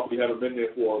you probably haven't been there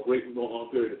for a great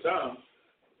long period of time,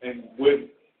 and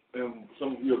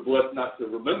some of you are blessed not to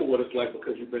remember what it's like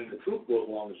because you've been in the truth for as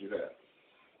long as you have.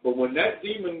 But when that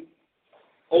demon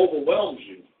overwhelms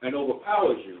you and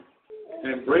overpowers you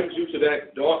and brings you to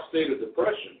that dark state of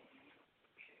depression,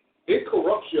 it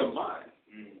corrupts your mind.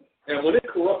 And when it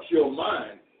corrupts your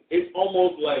mind, it's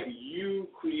almost like you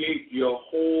create your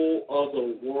whole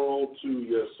other world to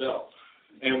yourself.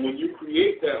 And when you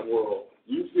create that world,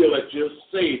 you feel like you're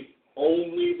safe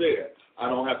only there. I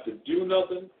don't have to do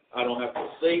nothing. I don't have to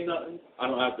say nothing. I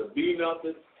don't have to be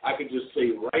nothing. I can just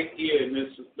say right here in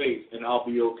this space, and I'll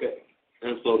be okay.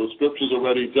 And so the scriptures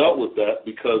already dealt with that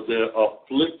because they're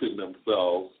afflicting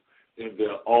themselves in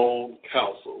their own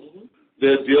counsel.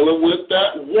 They're dealing with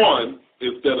that one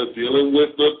instead of dealing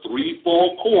with the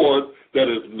threefold cord that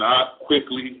is not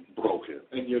quickly broken.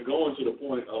 And you're going to the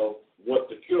point of what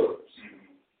the cure is.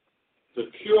 The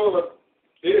cure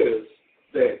is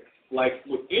that, like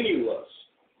with any lust,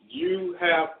 you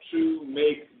have to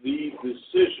make the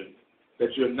decision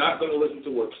that you're not going to listen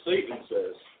to what Satan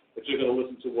says, but you're going to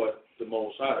listen to what the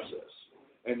Most High says.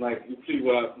 And like you see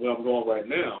where I'm going right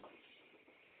now,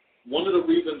 one of the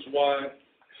reasons why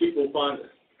people find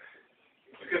it,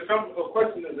 because a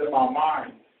question is in my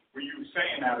mind when you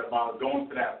saying that about going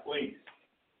to that place,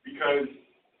 because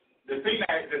the thing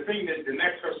that the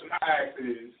next question I ask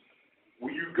is,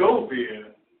 when you go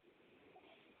there,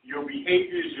 your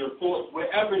behaviors, your thoughts,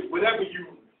 whatever you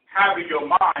have in your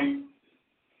mind,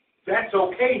 that's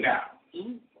okay now.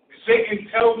 Satan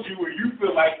tells you or you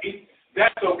feel like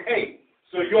that's okay.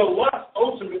 So your lust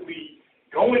ultimately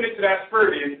going into that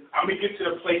spirit is, I'm going to get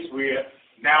to the place where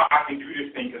now I can do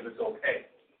this thing because it's okay.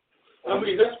 I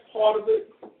mean, that's part of it,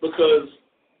 because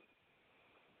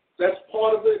that's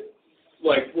part of it.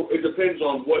 Like, it depends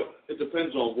on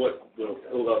what the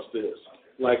lust is.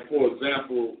 Like, for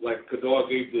example, like Kadar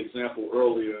gave the example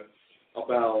earlier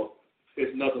about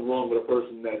there's nothing wrong with a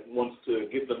person that wants to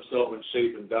get themselves in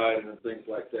shape and diet and things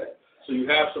like that. So you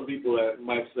have some people that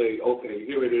might say, okay,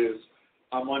 here it is.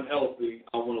 I'm unhealthy.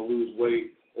 I want to lose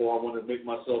weight, or I want to make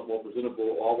myself more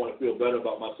presentable, or I want to feel better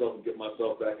about myself and get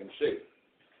myself back in shape.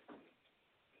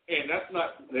 And that's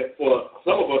not, for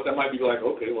some of us, that might be like,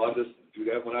 okay, well, I'll just do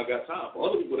that when I got time. For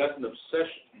other people, that's an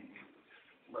obsession.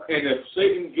 Right. And if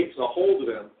Satan gets a hold of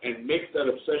them and makes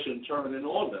that obsession turn in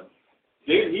on them,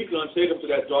 then he's going to take them to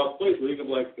that dark place where he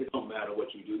can be like, it don't matter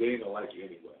what you do. They ain't going to like you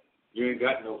anyway. You ain't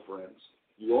got no friends.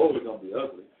 You're always going to be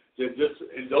ugly. Just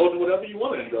indulge in whatever you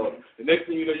want to indulge. The next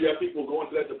thing you know, you have people going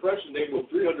through that depression. They were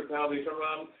 300 pounds. They turn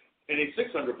around and they're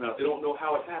 600 pounds. They don't know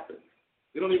how it happened.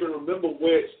 They don't even remember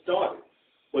where it started.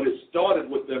 But it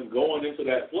started with them going into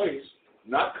that place,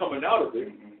 not coming out of it,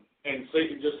 and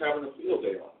Satan just having a field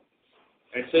day on it,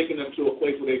 and taking them to a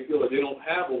place where they feel that they don't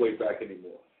have a way back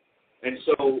anymore. And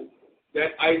so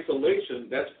that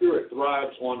isolation, that spirit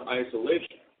thrives on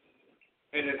isolation.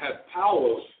 And it has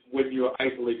power when you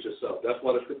isolate yourself. That's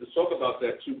why the scriptures talk about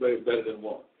that two is better than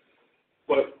one.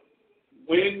 But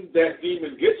when that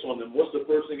demon gets on them, what's the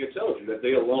first thing it tells you? That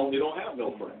they alone, they don't have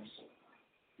no friends.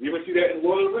 You even see that in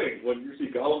Lord of the Rings when you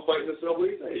see Gollum fighting himself.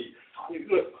 He say,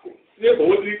 "Look, yeah, but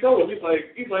what did he tell him? He's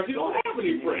like, you don't have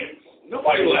any friends.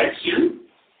 Nobody likes you."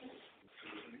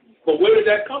 But where did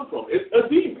that come from? It's a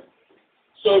demon.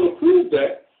 So to prove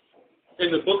that,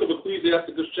 in the book of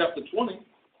Ecclesiasticus, chapter 20,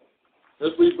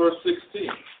 let's read verse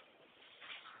 16.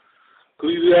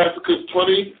 Ecclesiasticus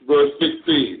 20, verse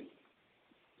 16.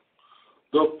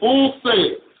 The fool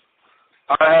saith,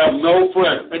 I have no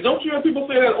friends. And don't you hear people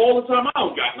say that all the time? I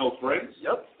don't got no friends.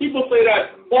 Yep. People say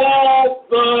that all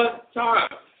the time.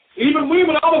 Even when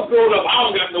I was growing up, I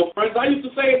don't got no friends. I used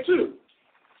to say it too.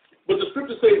 But the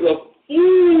scripture says, the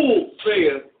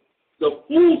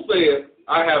fool saith,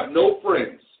 I have no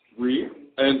friends. Read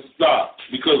and stop,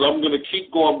 because I'm going to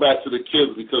keep going back to the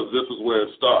kids because this is where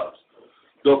it starts.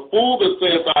 The fool that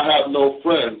says I have no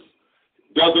friends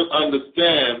doesn't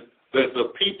understand that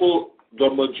the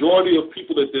majority of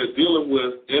people that they're dealing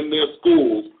with in their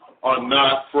schools are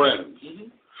not friends. Mm-hmm.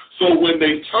 So when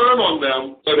they turn on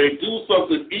them or they do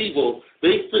something evil,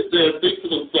 they sit there and think to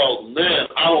themselves, man,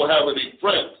 I don't have any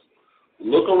friends.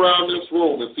 Look around this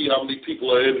room and see how many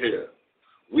people are in here.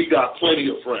 We got plenty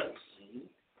of friends. Mm-hmm.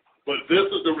 But this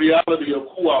is the reality of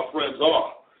who our friends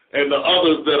are. And the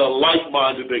others that are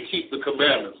like-minded, that keep the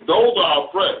commandments. Those are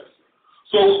our friends.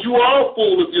 So you are a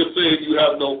fool if you're saying you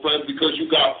have no friends because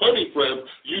you got plenty friends.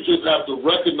 You just have to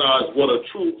recognize what a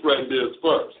true friend is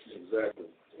first. Exactly.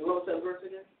 What was that verse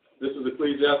again? This is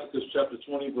Ecclesiasticus chapter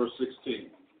 20, verse 16.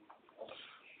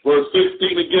 Verse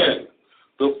 16 again.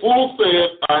 The fool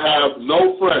saith, I have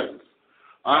no friends.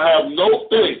 I have no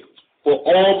thanks for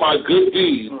all my good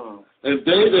deeds. And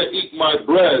they that eat my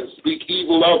bread speak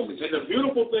evil of me. And the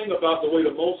beautiful thing about the way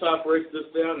the Most High breaks this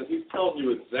down is he's telling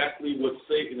you exactly what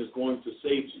Satan is going to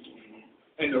say to you.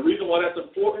 And the reason why that's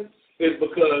important is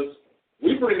because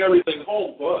we bring everything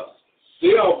home for us.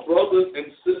 There are brothers and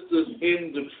sisters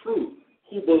in the truth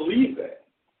who believe that.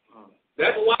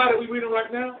 That lie that we're reading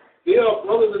right now, there are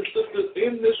brothers and sisters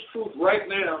in this truth right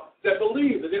now that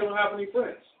believe that they don't have any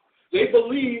friends. They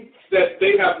believe that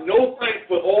they have no thanks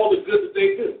for all the good that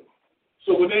they do.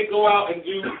 So when they go out and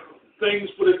do things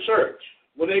for the church,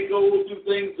 when they go and do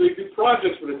things, they do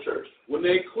projects for the church, when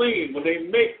they clean, when they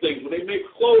make things, when they make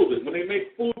clothing, when they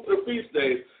make food for the feast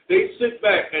days, they sit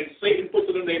back and Satan puts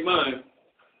it in their mind.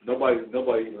 Nobody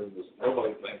thanks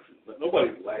you.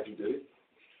 Nobody's glad you did it.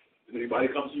 Did anybody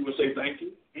come to you and say thank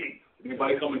you? Did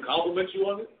anybody come and compliment you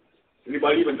on it? Did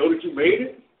anybody even know that you made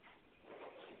it?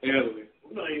 Anthony.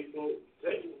 We're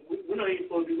not even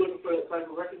supposed to be looking for that type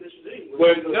of recognition anyway.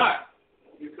 We're not.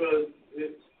 Because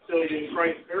it tells you in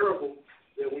Christ's parable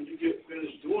that when you get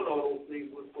finished doing all those things,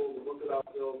 we're supposed to look at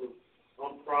ourselves as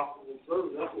unprofitable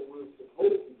servants. That's what we're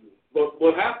supposed to do. But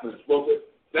what happens? Well,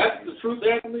 that's the truth,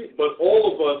 Anthony, but all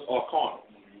of us are carnal.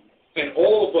 And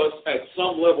all of us, at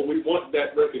some level, we want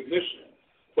that recognition.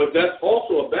 But that's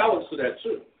also a balance to that,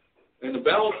 too. And the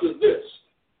balance is this.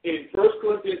 In 1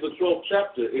 Corinthians, the 12th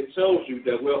chapter, it tells you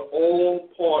that we're all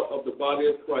part of the body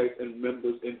of Christ and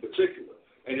members in particular.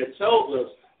 And it tells us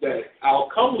that our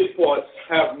comely parts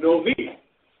have no need.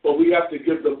 but we have to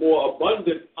give the more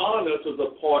abundant honor to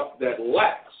the part that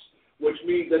lacks, which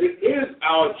means that it is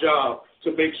our job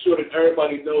to make sure that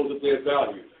everybody knows that they're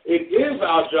valued. It is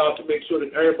our job to make sure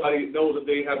that everybody knows that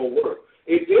they have a worth.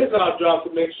 It is our job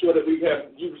to make sure that we have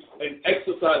used and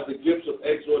exercise the gifts of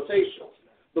exhortation,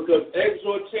 because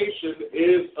exhortation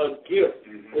is a gift.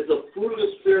 It's a fruit of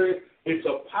the Spirit. It's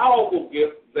a powerful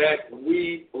gift that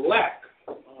we lack.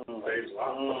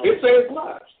 It saves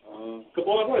lives. Come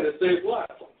on, right? It saves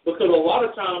lives. Because a lot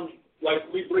of times, like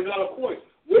we bring out a point,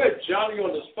 we're Johnny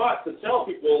on the spot to tell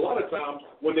people a lot of times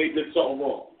when they did something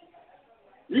wrong.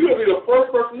 You're going to be the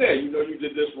first person there. You know you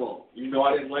did this wrong. You know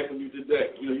I didn't like when you did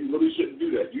that. You know you really shouldn't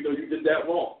do that. You know you did that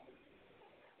wrong.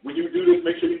 When you do this,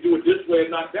 make sure you do it this way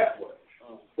and not that way.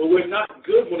 But we're not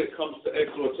good when it comes to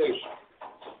exhortation.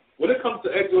 When it comes to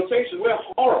exhortation, we're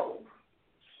horrible.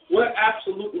 We're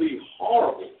absolutely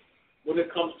horrible when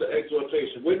it comes to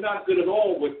exhortation. We're not good at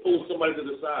all with pulling somebody to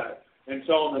the side and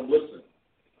telling them, listen,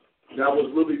 that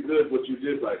was really good what you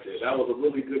did right there. That was a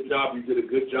really good job. You did a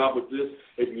good job with this.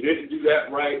 If you didn't do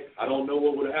that right, I don't know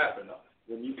what would have happened.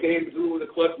 When you came through in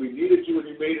the clutch, we needed you and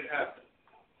you made it happen.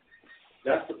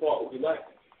 That's the part we like,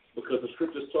 because the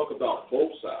scriptures talk about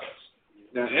both sides.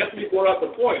 Now, Anthony brought up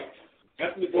the point.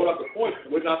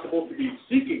 We're not supposed to be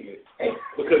seeking it,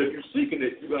 because if you're seeking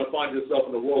it, you're going to find yourself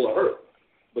in a world of hurt,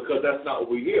 because that's not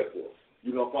what we're here for.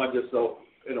 You're going to find yourself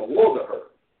in a world of hurt.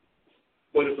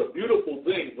 But it's a beautiful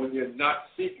thing when you're not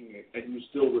seeking it and you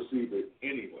still receive it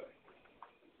anyway.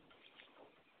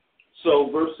 So,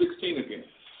 verse 16 again.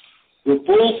 The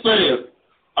fool saith,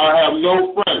 I have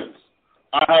no friends.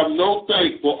 I have no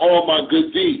thanks for all my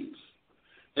good deeds.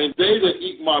 And they that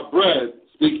eat my bread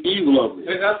speak evil of me.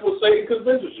 And that's what Satan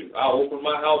convinces you. I'll open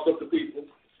my house up to people.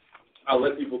 I'll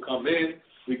let people come in.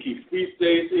 We keep feast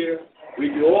days here. We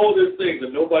do all these things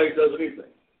and nobody does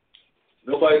anything.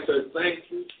 Nobody says thank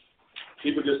you.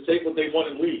 People just take what they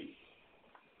want and leave.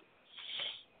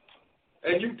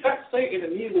 And you got Satan,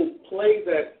 and he will play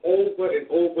that over and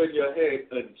over in your head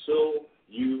until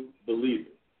you believe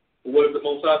it. What does the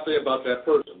Most High say about that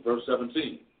person? Verse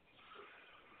 17.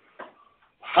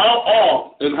 How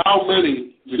oft and how many?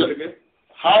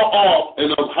 How oft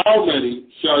and of how many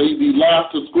shall he be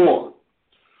laughed to scorn?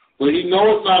 For he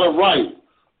knoweth not aright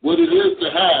what it is to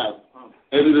have,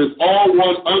 and it is all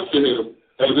one unto him,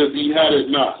 as if he had it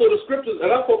not. So the scriptures,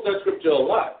 and I quote that scripture a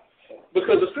lot,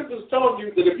 because the scriptures is telling you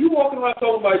that if you're walking around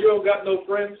talking about you don't got no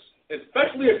friends,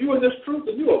 especially if you're in this truth,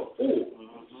 then you're a fool.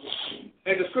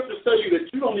 And the scriptures tell you that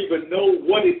you don't even know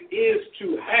what it is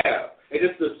to have, and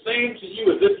it's the same to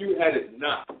you as if you had it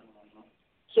not.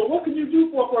 So what can you do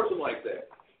for a person like that?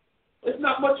 There's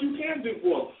not much you can do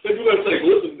for them. Then you're going to say,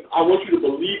 listen, I want you to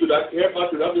believe that I care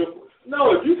about you.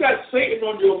 No, if you got Satan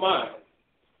on your mind,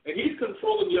 and he's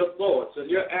controlling your thoughts and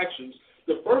your actions,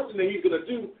 the first thing that he's going to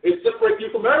do is separate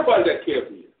you from everybody that cares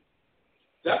for you.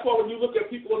 That's why when you look at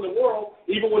people in the world,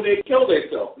 even when they kill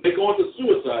themselves, they go into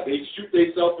suicide, they shoot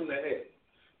themselves in the head,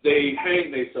 they hang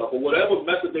themselves, or whatever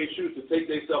method they choose to take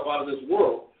themselves out of this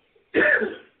world,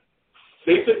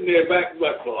 they sitting there back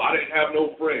like, well, I didn't have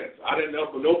no friends. I didn't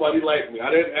have nobody like me. I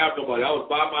didn't have nobody. I was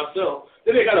by myself.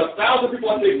 Then they got 1,000 people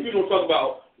at their funeral talking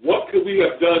about, what could we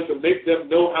have done to make them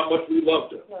know how much we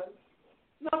loved them?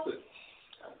 Nothing.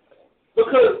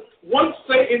 Because once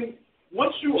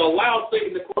you allow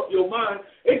Satan to corrupt your mind,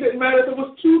 it didn't matter if it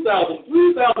was 2,000,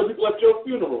 3,000 people at your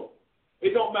funeral.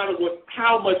 It don't matter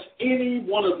how much any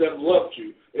one of them loved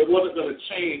you. It wasn't going to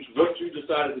change what you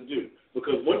decided to do.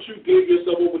 Because once you gave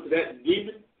yourself over to that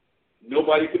demon,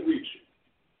 nobody could reach you.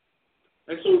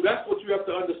 And so that's what you have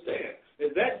to understand.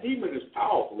 And that demon is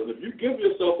powerful, and if you give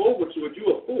yourself over to it,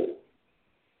 you're a fool.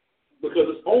 Because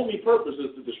its only purpose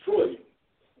is to destroy you.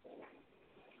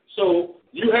 So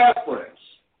you have friends,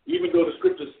 even though the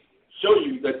scriptures show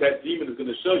you that demon is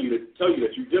going to tell you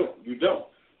that you don't. You don't.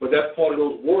 But that's part of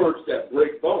those words that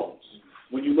break bones.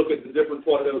 When you look at the different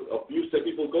part of the abuse that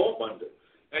people go up under.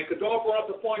 And Kadar brought up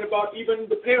the point about even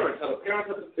the parents, how the parents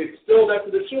have to instill that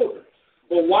to the children.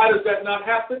 Well, why does that not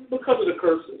happen? Because of the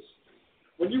curses.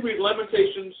 When you read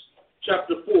Lamentations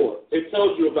chapter 4, it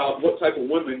tells you about what type of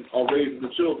women are raising the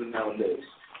children nowadays.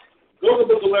 Go to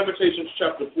the book of Lamentations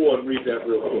chapter 4 and read that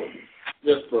real quick.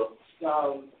 Yes, bro.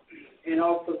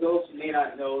 For those who may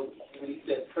not know, when he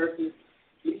said curses,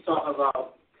 he's talking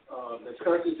about the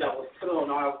curses that was put on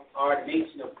our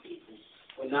nation of people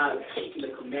for not keeping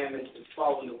the commandments and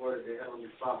following the word of the Heavenly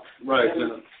Father. Right.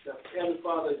 The Heavenly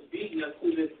Father is beating us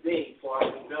to this day for our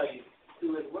rebellion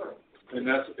to his word. And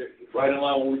that's right in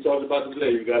line with what we talked about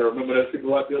today. You got to remember that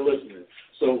people out there listening.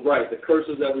 So, right, the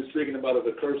curses that we're speaking about are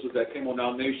the curses that came on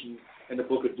our nation in the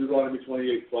book of Deuteronomy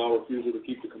 28 for our refusal to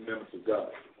keep the commandments of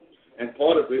God. And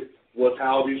part of it was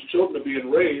how these children are being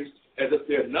raised as if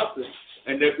they're nothing,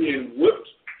 and they're being whipped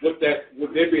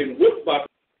they're being whipped by